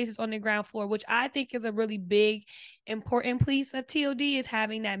 retail spaces on the ground floor, which I think is a really big important piece of TOD, is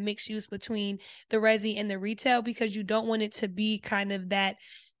having that mixed use between the resi and the retail, because you don't want it to be kind of that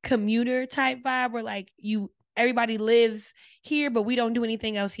commuter type vibe where like everybody lives here but we don't do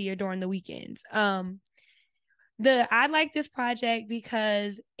anything else here during the weekends. I like this project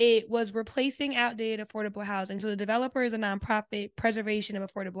because it was replacing outdated affordable housing. So the developer is a nonprofit, Preservation of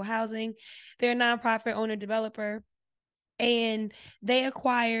Affordable Housing. They're a nonprofit owner developer, and they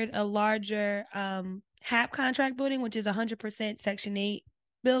acquired a larger HAP contract building, which is 100% Section 8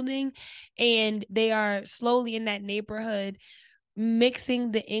 building, and they are slowly in that neighborhood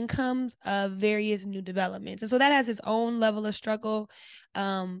mixing the incomes of various new developments. And so that has its own level of struggle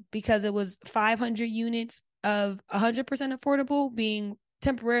because it was 500 units of 100% affordable being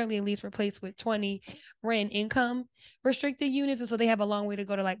temporarily at least replaced with 20 rent income restricted units. And so they have a long way to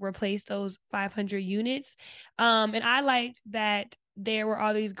go to like replace those 500 units. And I liked that there were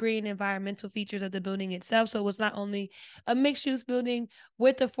all these green environmental features of the building itself. So it was not only a mixed use building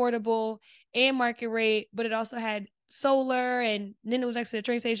with affordable and market rate, but it also had solar, and then it was next to the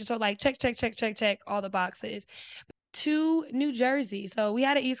train station. So like check all the boxes. To New Jersey. So we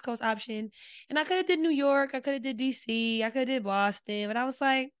had an East Coast option, and I could have did New York, I could have did DC, I could have did Boston, but I was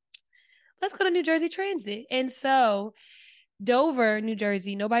like, let's go to New Jersey Transit. And so Dover, New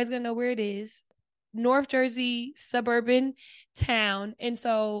Jersey, nobody's gonna know where it is. North Jersey suburban town. And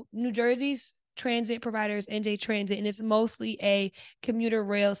so New Jersey's transit provider is NJ Transit, and it's mostly a commuter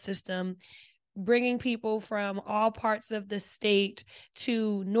rail system bringing people from all parts of the state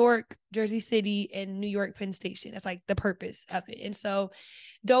to Newark, Jersey City, and New York Penn Station. That's like the purpose of it. And so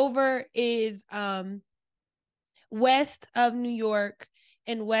Dover is west of New York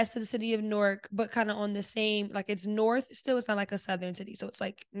and west of the city of Newark, but kind of on the same, like it's north still. It's not like a southern city. So it's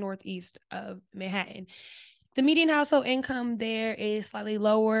like northeast of Manhattan. The median household income there is slightly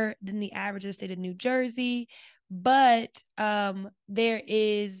lower than the average of the state of New Jersey, but there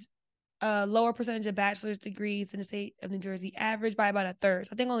is a lower percentage of bachelor's degrees in the state of New Jersey, average by about a third.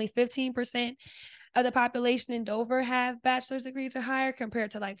 So I think only 15% of the population in Dover have bachelor's degrees or higher,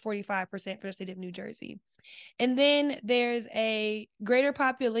 compared to like 45% for the state of New Jersey. And then there's a greater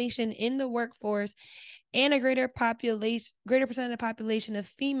population in the workforce and a greater percent of the population of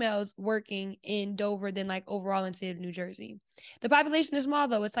females working in Dover than like overall in the state of New Jersey. The population is small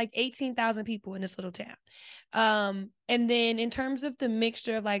though. It's like 18,000 people in this little town. And then in terms of the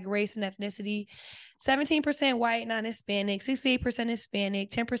mixture of like race and ethnicity, 17% white, non-Hispanic, 68%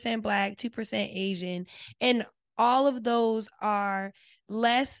 Hispanic, 10% Black, 2% Asian. And all of those are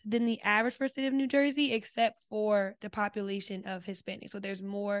less than the average for the state of New Jersey, except for the population of Hispanic. So there's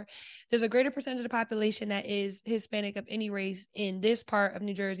a greater percentage of the population that is Hispanic of any race in this part of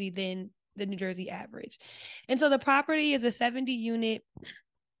New Jersey than the New Jersey average. And so the property is a 70-unit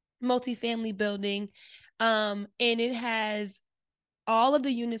multifamily building. And it has all of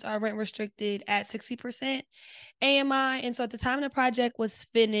the units are rent restricted at 60% AMI. And so at the time the project was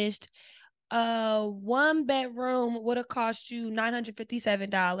finished, a 1-bedroom would have cost you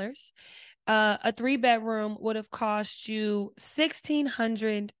 $957. A 3-bedroom would have cost you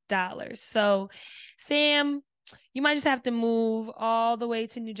 $1,600. So, Sam, you might just have to move all the way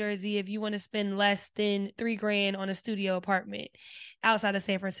to New Jersey if you want to spend less than $3,000 on a studio apartment outside of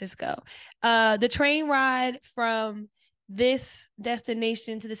San Francisco. The train ride from this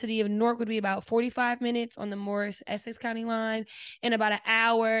destination to the city of Newark would be about 45 minutes on the Morris-Essex County line and about an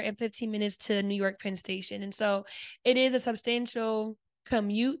hour and 15 minutes to New York Penn Station. And so it is a substantial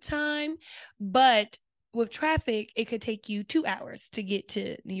commute time, but with traffic, it could take you 2 hours to get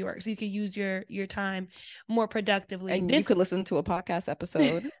to New York. So you could use your time more productively. And you could listen to a podcast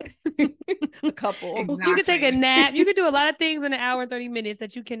episode. A couple. Exactly. You could take a nap. You could do a lot of things in an hour and 30 minutes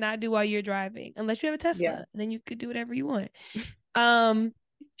that you cannot do while you're driving, unless you have a Tesla. Yeah. Then you could do whatever you want. I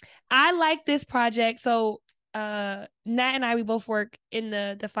like this project. So Nat and I, we both work in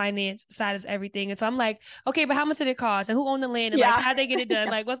the finance side of everything. And so I'm like, okay, but how much did it cost? And who owned the land? And like, how'd they get it done?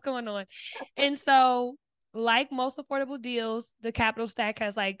 Like, what's going on? And so, like most affordable deals, the capital stack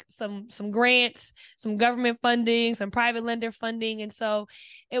has like some grants, some government funding, some private lender funding. And so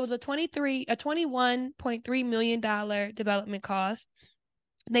it was a $21.3 million development cost.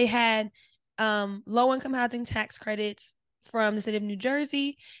 They had low-income housing tax credits from the city of New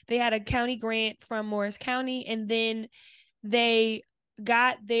Jersey. They had a county grant from Morris County, and then they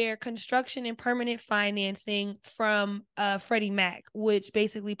got their construction and permanent financing from Freddie Mac, which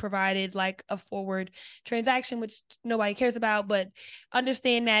basically provided like a forward transaction, which nobody cares about, but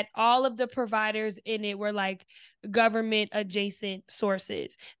understand that all of the providers in it were like government adjacent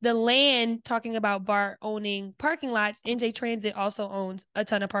sources. The land, talking about BART owning parking lots, NJ Transit also owns a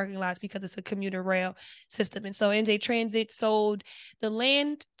ton of parking lots because it's a commuter rail system. And so NJ Transit sold the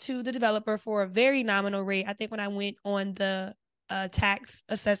land to the developer for a very nominal rate. I think when I went on the tax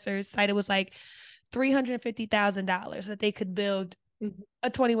assessor's site, it was like $350,000 that they could build a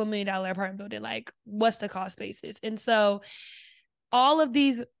 $21 million apartment building. Like, what's the cost basis? And so all of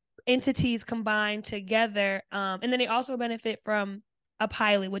these entities combined together, and then they also benefit from a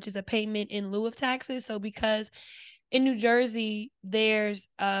pilot, which is a payment in lieu of taxes. So because in New Jersey, there's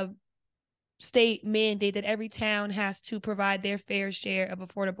a state mandate that every town has to provide their fair share of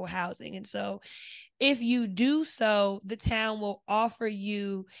affordable housing. And so if you do so, the town will offer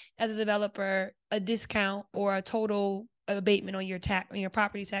you as a developer a discount or a total abatement on your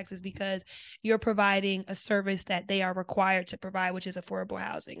property taxes because you're providing a service that they are required to provide, which is affordable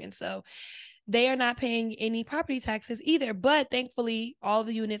housing. And so they are not paying any property taxes either, but thankfully all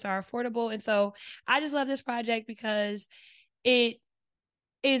the units are affordable. And so I just love this project because it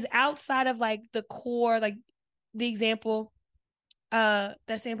is outside of like the core, like the example that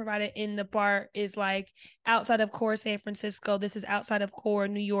Sam provided in the BART is like outside of core San Francisco. This is outside of core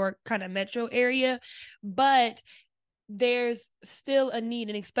New York kind of metro area, but there's still a need.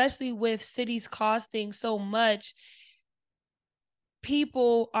 And especially with cities costing so much,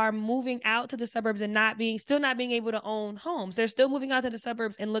 people are moving out to the suburbs and still not being able to own homes. They're still moving out to the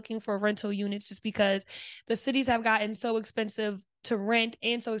suburbs and looking for rental units just because the cities have gotten so expensive to rent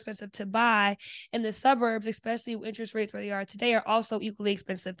and so expensive to buy. And the suburbs, especially with interest rates where they are today, are also equally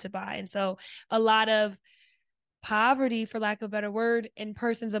expensive to buy. And so a lot of poverty, for lack of a better word, and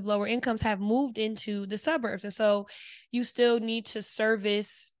persons of lower incomes have moved into the suburbs. And so you still need to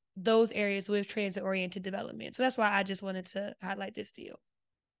service those areas with transit-oriented development. So that's why I just wanted to highlight this to you.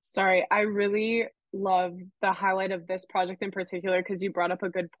 Sorry, I really love the highlight of this project in particular because you brought up a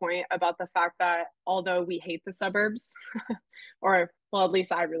good point about the fact that although we hate the suburbs, or well, at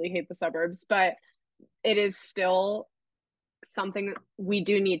least I really hate the suburbs, but it is still something we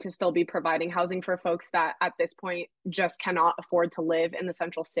do need to still be providing housing for folks that at this point just cannot afford to live in the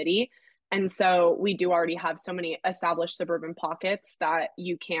central city. And so we do already have so many established suburban pockets that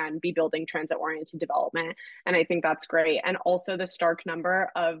you can be building transit-oriented development. And I think that's great. And also the stark number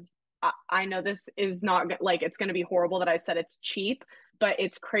of, I know this is not like, it's going to be horrible that I said it's cheap, but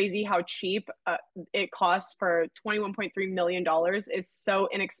it's crazy how cheap it costs for $21.3 million is so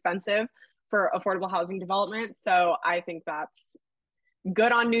inexpensive for affordable housing development. So I think that's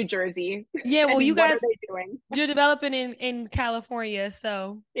good on New Jersey. Yeah, well, you guys, what are they doing? You're developing in California,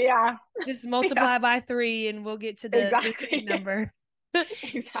 so yeah, just multiply by 3 and we'll get to the same number.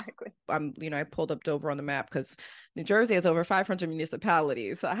 Exactly. I pulled up Dover on the map because New Jersey has over 500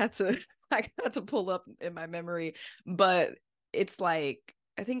 municipalities, so I had to pull up in my memory, but it's like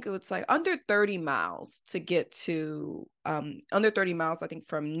I think it's like under 30 miles to get to under 30 miles, I think,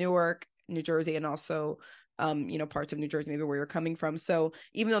 from Newark, New Jersey, and also parts of New Jersey, maybe where you're coming from. So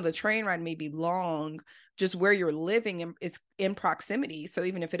even though the train ride may be long, just where you're living is in proximity. So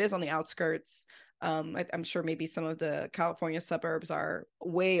even if it is on the outskirts, I'm sure maybe some of the California suburbs are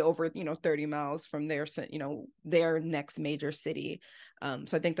way over 30 miles from their next major city.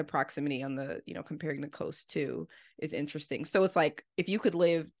 So I think the proximity on the comparing the coast too is interesting. So it's like if you could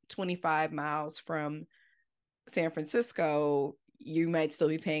live 25 miles from San Francisco, you might still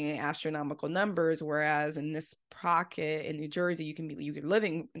be paying astronomical numbers, whereas in this pocket in New Jersey, you're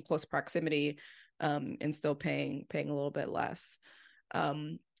living in close proximity and still paying a little bit less.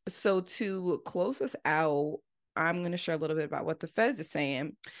 So to close this out, I'm going to share a little bit about what the feds is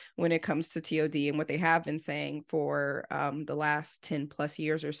saying when it comes to TOD and what they have been saying for the last 10 plus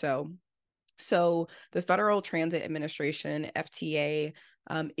years or so. So the Federal Transit Administration, FTA,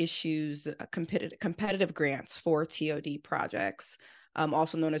 issues competitive grants for TOD projects,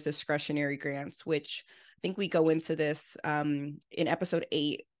 also known as discretionary grants, which I think we go into this in episode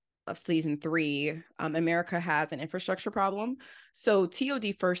 8 of season 3. America has an infrastructure problem. So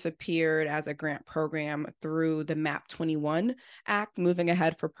TOD first appeared as a grant program through the MAP 21 Act, Moving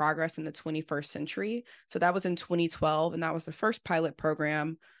Ahead for Progress in the 21st Century. So that was in 2012, and that was the first pilot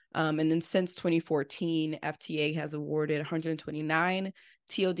program. And then since 2014, FTA has awarded 129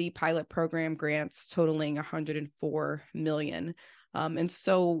 TOD pilot program grants totaling 104 million. And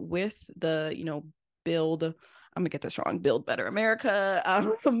so with the, build, I'm gonna get this wrong, Build Better America,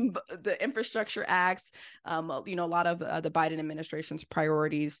 the infrastructure acts, a lot of the Biden administration's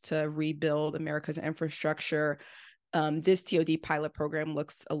priorities to rebuild America's infrastructure. This TOD pilot program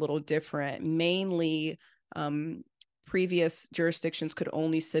looks a little different. Mainly, previous jurisdictions could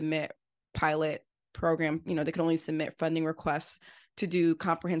only submit pilot program, they could only submit funding requests to do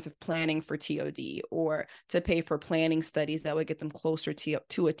comprehensive planning for TOD or to pay for planning studies that would get them closer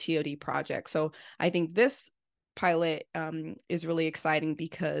to a TOD project. So I think this pilot is really exciting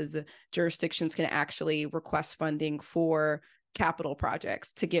because jurisdictions can actually request funding for capital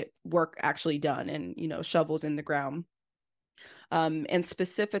projects to get work actually done and, shovels in the ground. And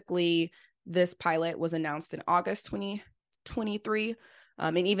specifically, this pilot was announced in August 2023.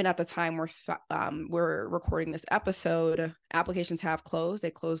 And even at the time we're recording this episode, applications have closed.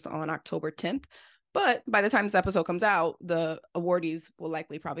 They closed on October 10th. But by the time this episode comes out, the awardees will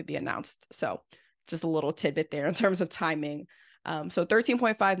likely probably be announced. So just a little tidbit there in terms of timing. So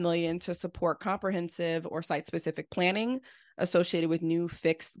 $13.5 million to support comprehensive or site-specific planning associated with new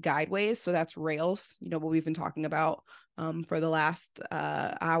fixed guideways. So that's rails, what we've been talking about for the last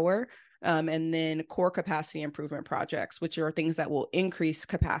hour. And then core capacity improvement projects, which are things that will increase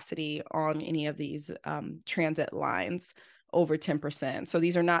capacity on any of these transit lines over 10%. So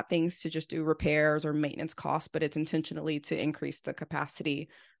these are not things to just do repairs or maintenance costs, but it's intentionally to increase the capacity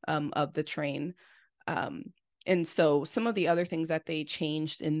of the train. And so some of the other things that they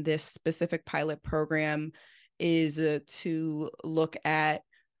changed in this specific pilot program is to look at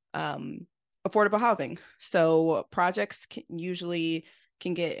affordable housing. So projects usually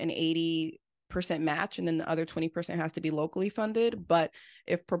can get an 80% match, and then the other 20% has to be locally funded. But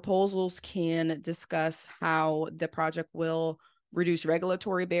if proposals can discuss how the project will reduce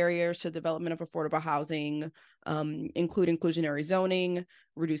regulatory barriers to development of affordable housing, include inclusionary zoning,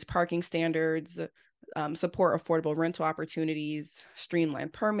 reduce parking standards, support affordable rental opportunities, streamline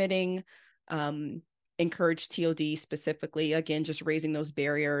permitting, encourage TOD specifically, again, just raising those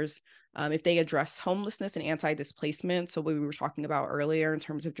barriers. If they address homelessness and anti-displacement, so what we were talking about earlier in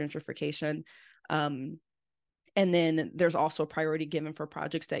terms of gentrification. And then there's also priority given for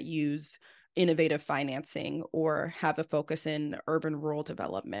projects that use innovative financing or have a focus in urban rural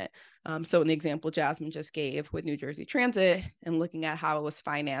development. So in the example Jasmine just gave with New Jersey Transit and looking at how it was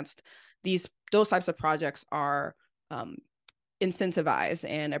financed, those types of projects are incentivized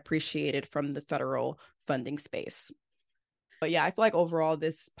and appreciated from the federal funding space. But yeah, I feel like overall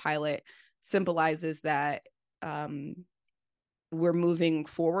this pilot symbolizes that we're moving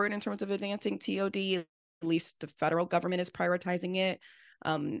forward in terms of advancing TOD. At least the federal government is prioritizing it.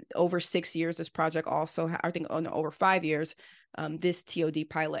 Over 6 years, this project also, over 5 years, this TOD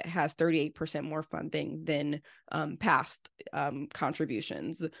pilot has 38% more funding than past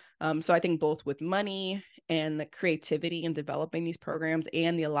contributions. So I think both with money and the creativity in developing these programs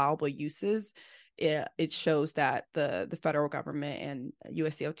and the allowable uses, it shows that the federal government and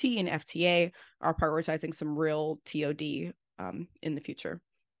USDOT and FTA are prioritizing some real TOD in the future.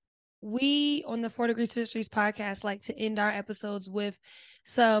 We on the 4 Degrees to the Streets podcast like to end our episodes with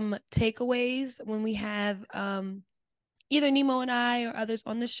some takeaways when we have either Nemo and I or others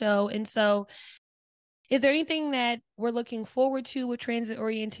on the show. And so is there anything that we're looking forward to with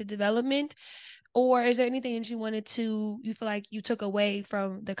transit-oriented development? Or is there anything that you feel like you took away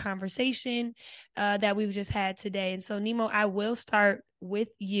from the conversation that we've just had today? And so, Nemo, I will start with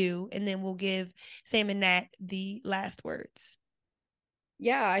you, and then we'll give Sam and Nat the last words.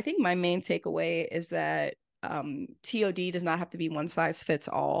 Yeah, I think my main takeaway is that TOD does not have to be one size fits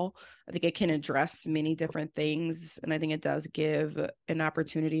all. I think it can address many different things. And I think it does give an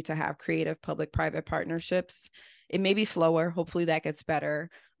opportunity to have creative public-private partnerships. It may be slower. Hopefully that gets better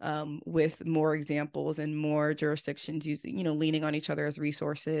with more examples and more jurisdictions using, leaning on each other as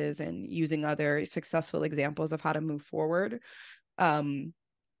resources and using other successful examples of how to move forward. And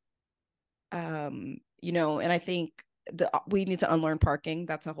I think we need to unlearn parking.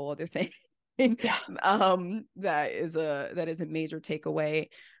 That's a whole other thing. Yeah. That is a major takeaway.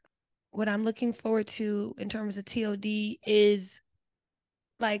 What I'm looking forward to in terms of TOD is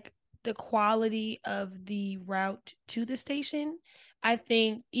like the quality of the route to the station. I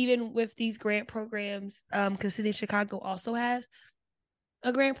think even with these grant programs, because City of Chicago also has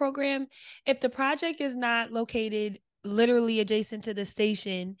a grant program, if the project is not located literally adjacent to the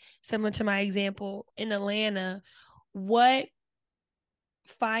station, similar to my example in Atlanta, so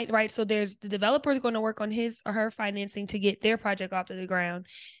there's the developer is going to work on his or her financing to get their project off to the ground.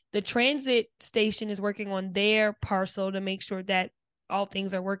 The transit station is working on their parcel to make sure that all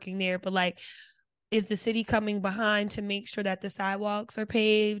things are working there. But is the city coming behind to make sure that the sidewalks are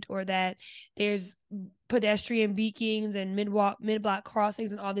paved or that there's pedestrian beacons and mid-block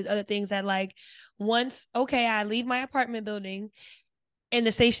crossings and all these other things that once, okay, I leave my apartment building and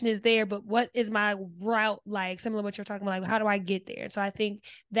the station is there, but what is my route like? Similar to what you're talking about, how do I get there? So I think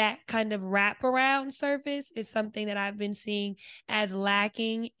that kind of wraparound service is something that I've been seeing as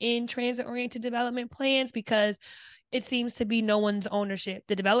lacking in transit-oriented development plans because it seems to be no one's ownership.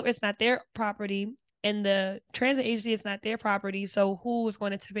 The developer, it's not their property, and the transit agency, it's not their property. So who is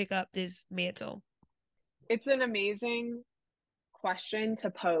going to pick up this mantle? It's an amazing question to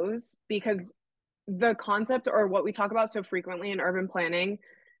pose because the concept, or what we talk about so frequently in urban planning,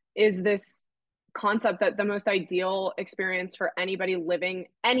 is this concept that the most ideal experience for anybody living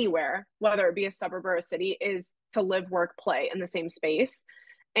anywhere, whether it be a suburb or a city, is to live, work, play in the same space.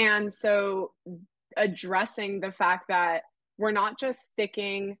 And so addressing the fact that we're not just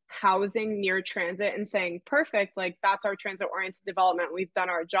sticking housing near transit and saying, perfect, that's our transit oriented development, we've done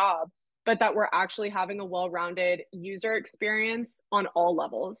our job, but that we're actually having a well-rounded user experience on all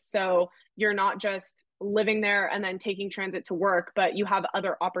levels. So you're not just living there and then taking transit to work, but you have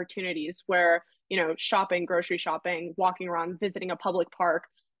other opportunities where, shopping, grocery shopping, walking around, visiting a public park,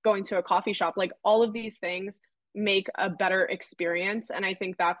 going to a coffee shop, all of these things make a better experience. And I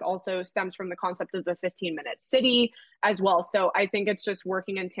think that's also stems from the concept of the 15-minute city as well. So I think it's just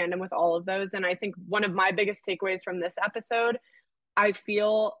working in tandem with all of those. And I think one of my biggest takeaways from this episode, I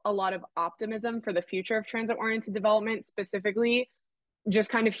feel a lot of optimism for the future of transit-oriented development, specifically just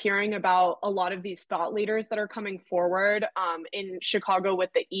kind of hearing about a lot of these thought leaders that are coming forward in Chicago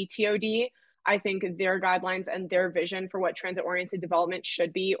with the ETOD. I think their guidelines and their vision for what transit-oriented development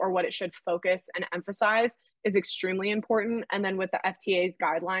should be or what it should focus and emphasize is extremely important. And then with the FTA's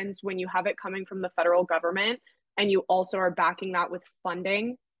guidelines, when you have it coming from the federal government and you also are backing that with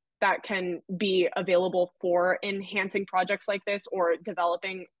funding that can be available for enhancing projects like this or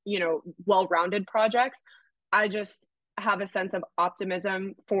developing, well-rounded projects, I just have a sense of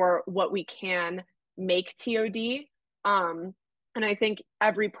optimism for what we can make TOD. And I think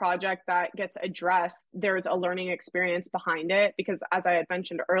every project that gets addressed, there's a learning experience behind it because, as I had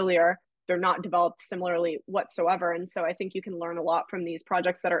mentioned earlier, they're not developed similarly whatsoever. And so I think you can learn a lot from these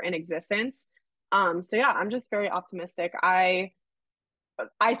projects that are in existence. So yeah, I'm just very optimistic. I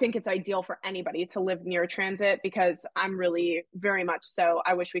think it's ideal for anybody to live near transit because I'm really very much so.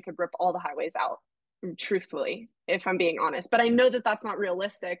 I wish we could rip all the highways out, truthfully, if I'm being honest. But I know that that's not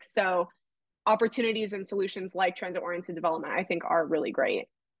realistic. So opportunities and solutions like transit-oriented development, I think, are really great.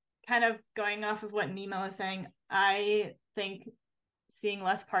 Kind of going off of what Nemo was saying, I think seeing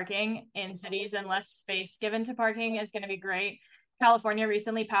less parking in cities and less space given to parking is going to be great. California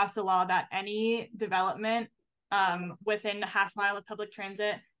recently passed a law that any development within a half mile of public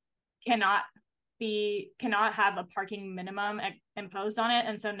transit cannot have a parking minimum imposed on it.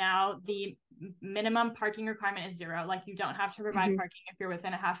 And so now the minimum parking requirement is 0. You don't have to provide parking if you're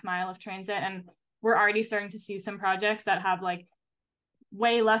within a half mile of transit. And we're already starting to see some projects that have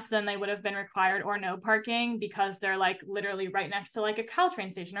way less than they would have been required or no parking because they're literally right next to a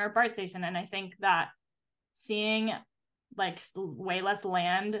Caltrain station or a BART station. And I think that seeing like way less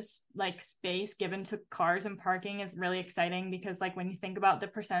land, like space given to cars and parking is really exciting, because like when you think about the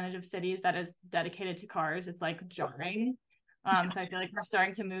percentage of cities that is dedicated to cars, it's like jarring. So I feel like we're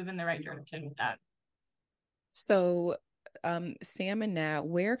starting to move in the right direction with that. So Sam and Nat,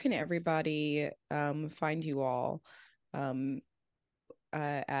 where can everybody find you all?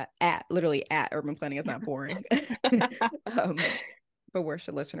 Literally at Urban Planning is Not Boring. But where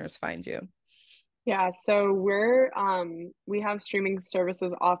should listeners find you? Yeah, so we have streaming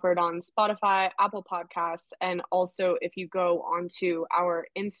services offered on Spotify, Apple Podcasts, and also if you go onto our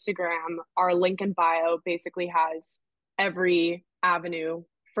Instagram, our link in bio basically has every avenue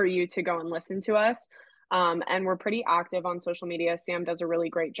for you to go and listen to us. And we're pretty active on social media. Sam does a really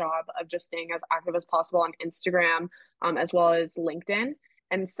great job of just staying as active as possible on Instagram, as well as LinkedIn.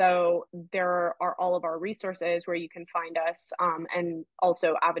 And so there are all of our resources where you can find us, and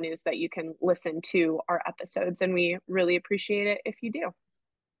also avenues that you can listen to our episodes. And we really appreciate it if you do.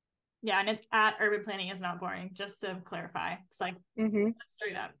 Yeah, and it's at Urban Planning is Not Boring, just to clarify. It's like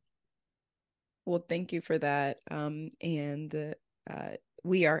straight up. Well, thank you for that.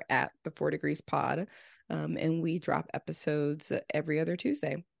 We are at the 4 Degrees Pod, and we drop episodes every other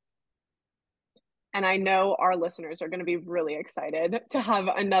Tuesday. And I know our listeners are going to be really excited to have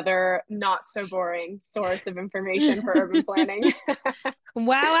another not so boring source of information for urban planning.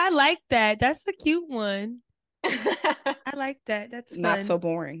 Wow, I like that. That's a cute one. I like that. That's fun. Not so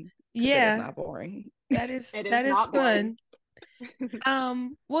boring. Yeah. It is not boring. That is fun.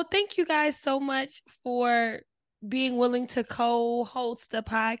 Well, thank you guys so much for being willing to co-host the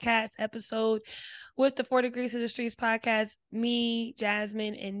podcast episode with the 4 Degrees to the Streets podcast. Me,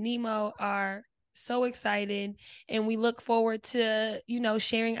 Jasmine, and Nemo are so excited, and we look forward to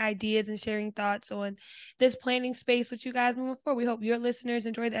sharing ideas and sharing thoughts on this planning space with you guys moving forward. We hope your listeners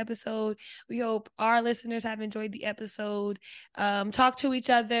enjoyed the episode. We hope our listeners have enjoyed the episode. Talk to each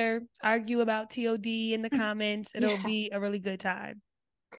other, argue about TOD in the comments. It'll be a really good time.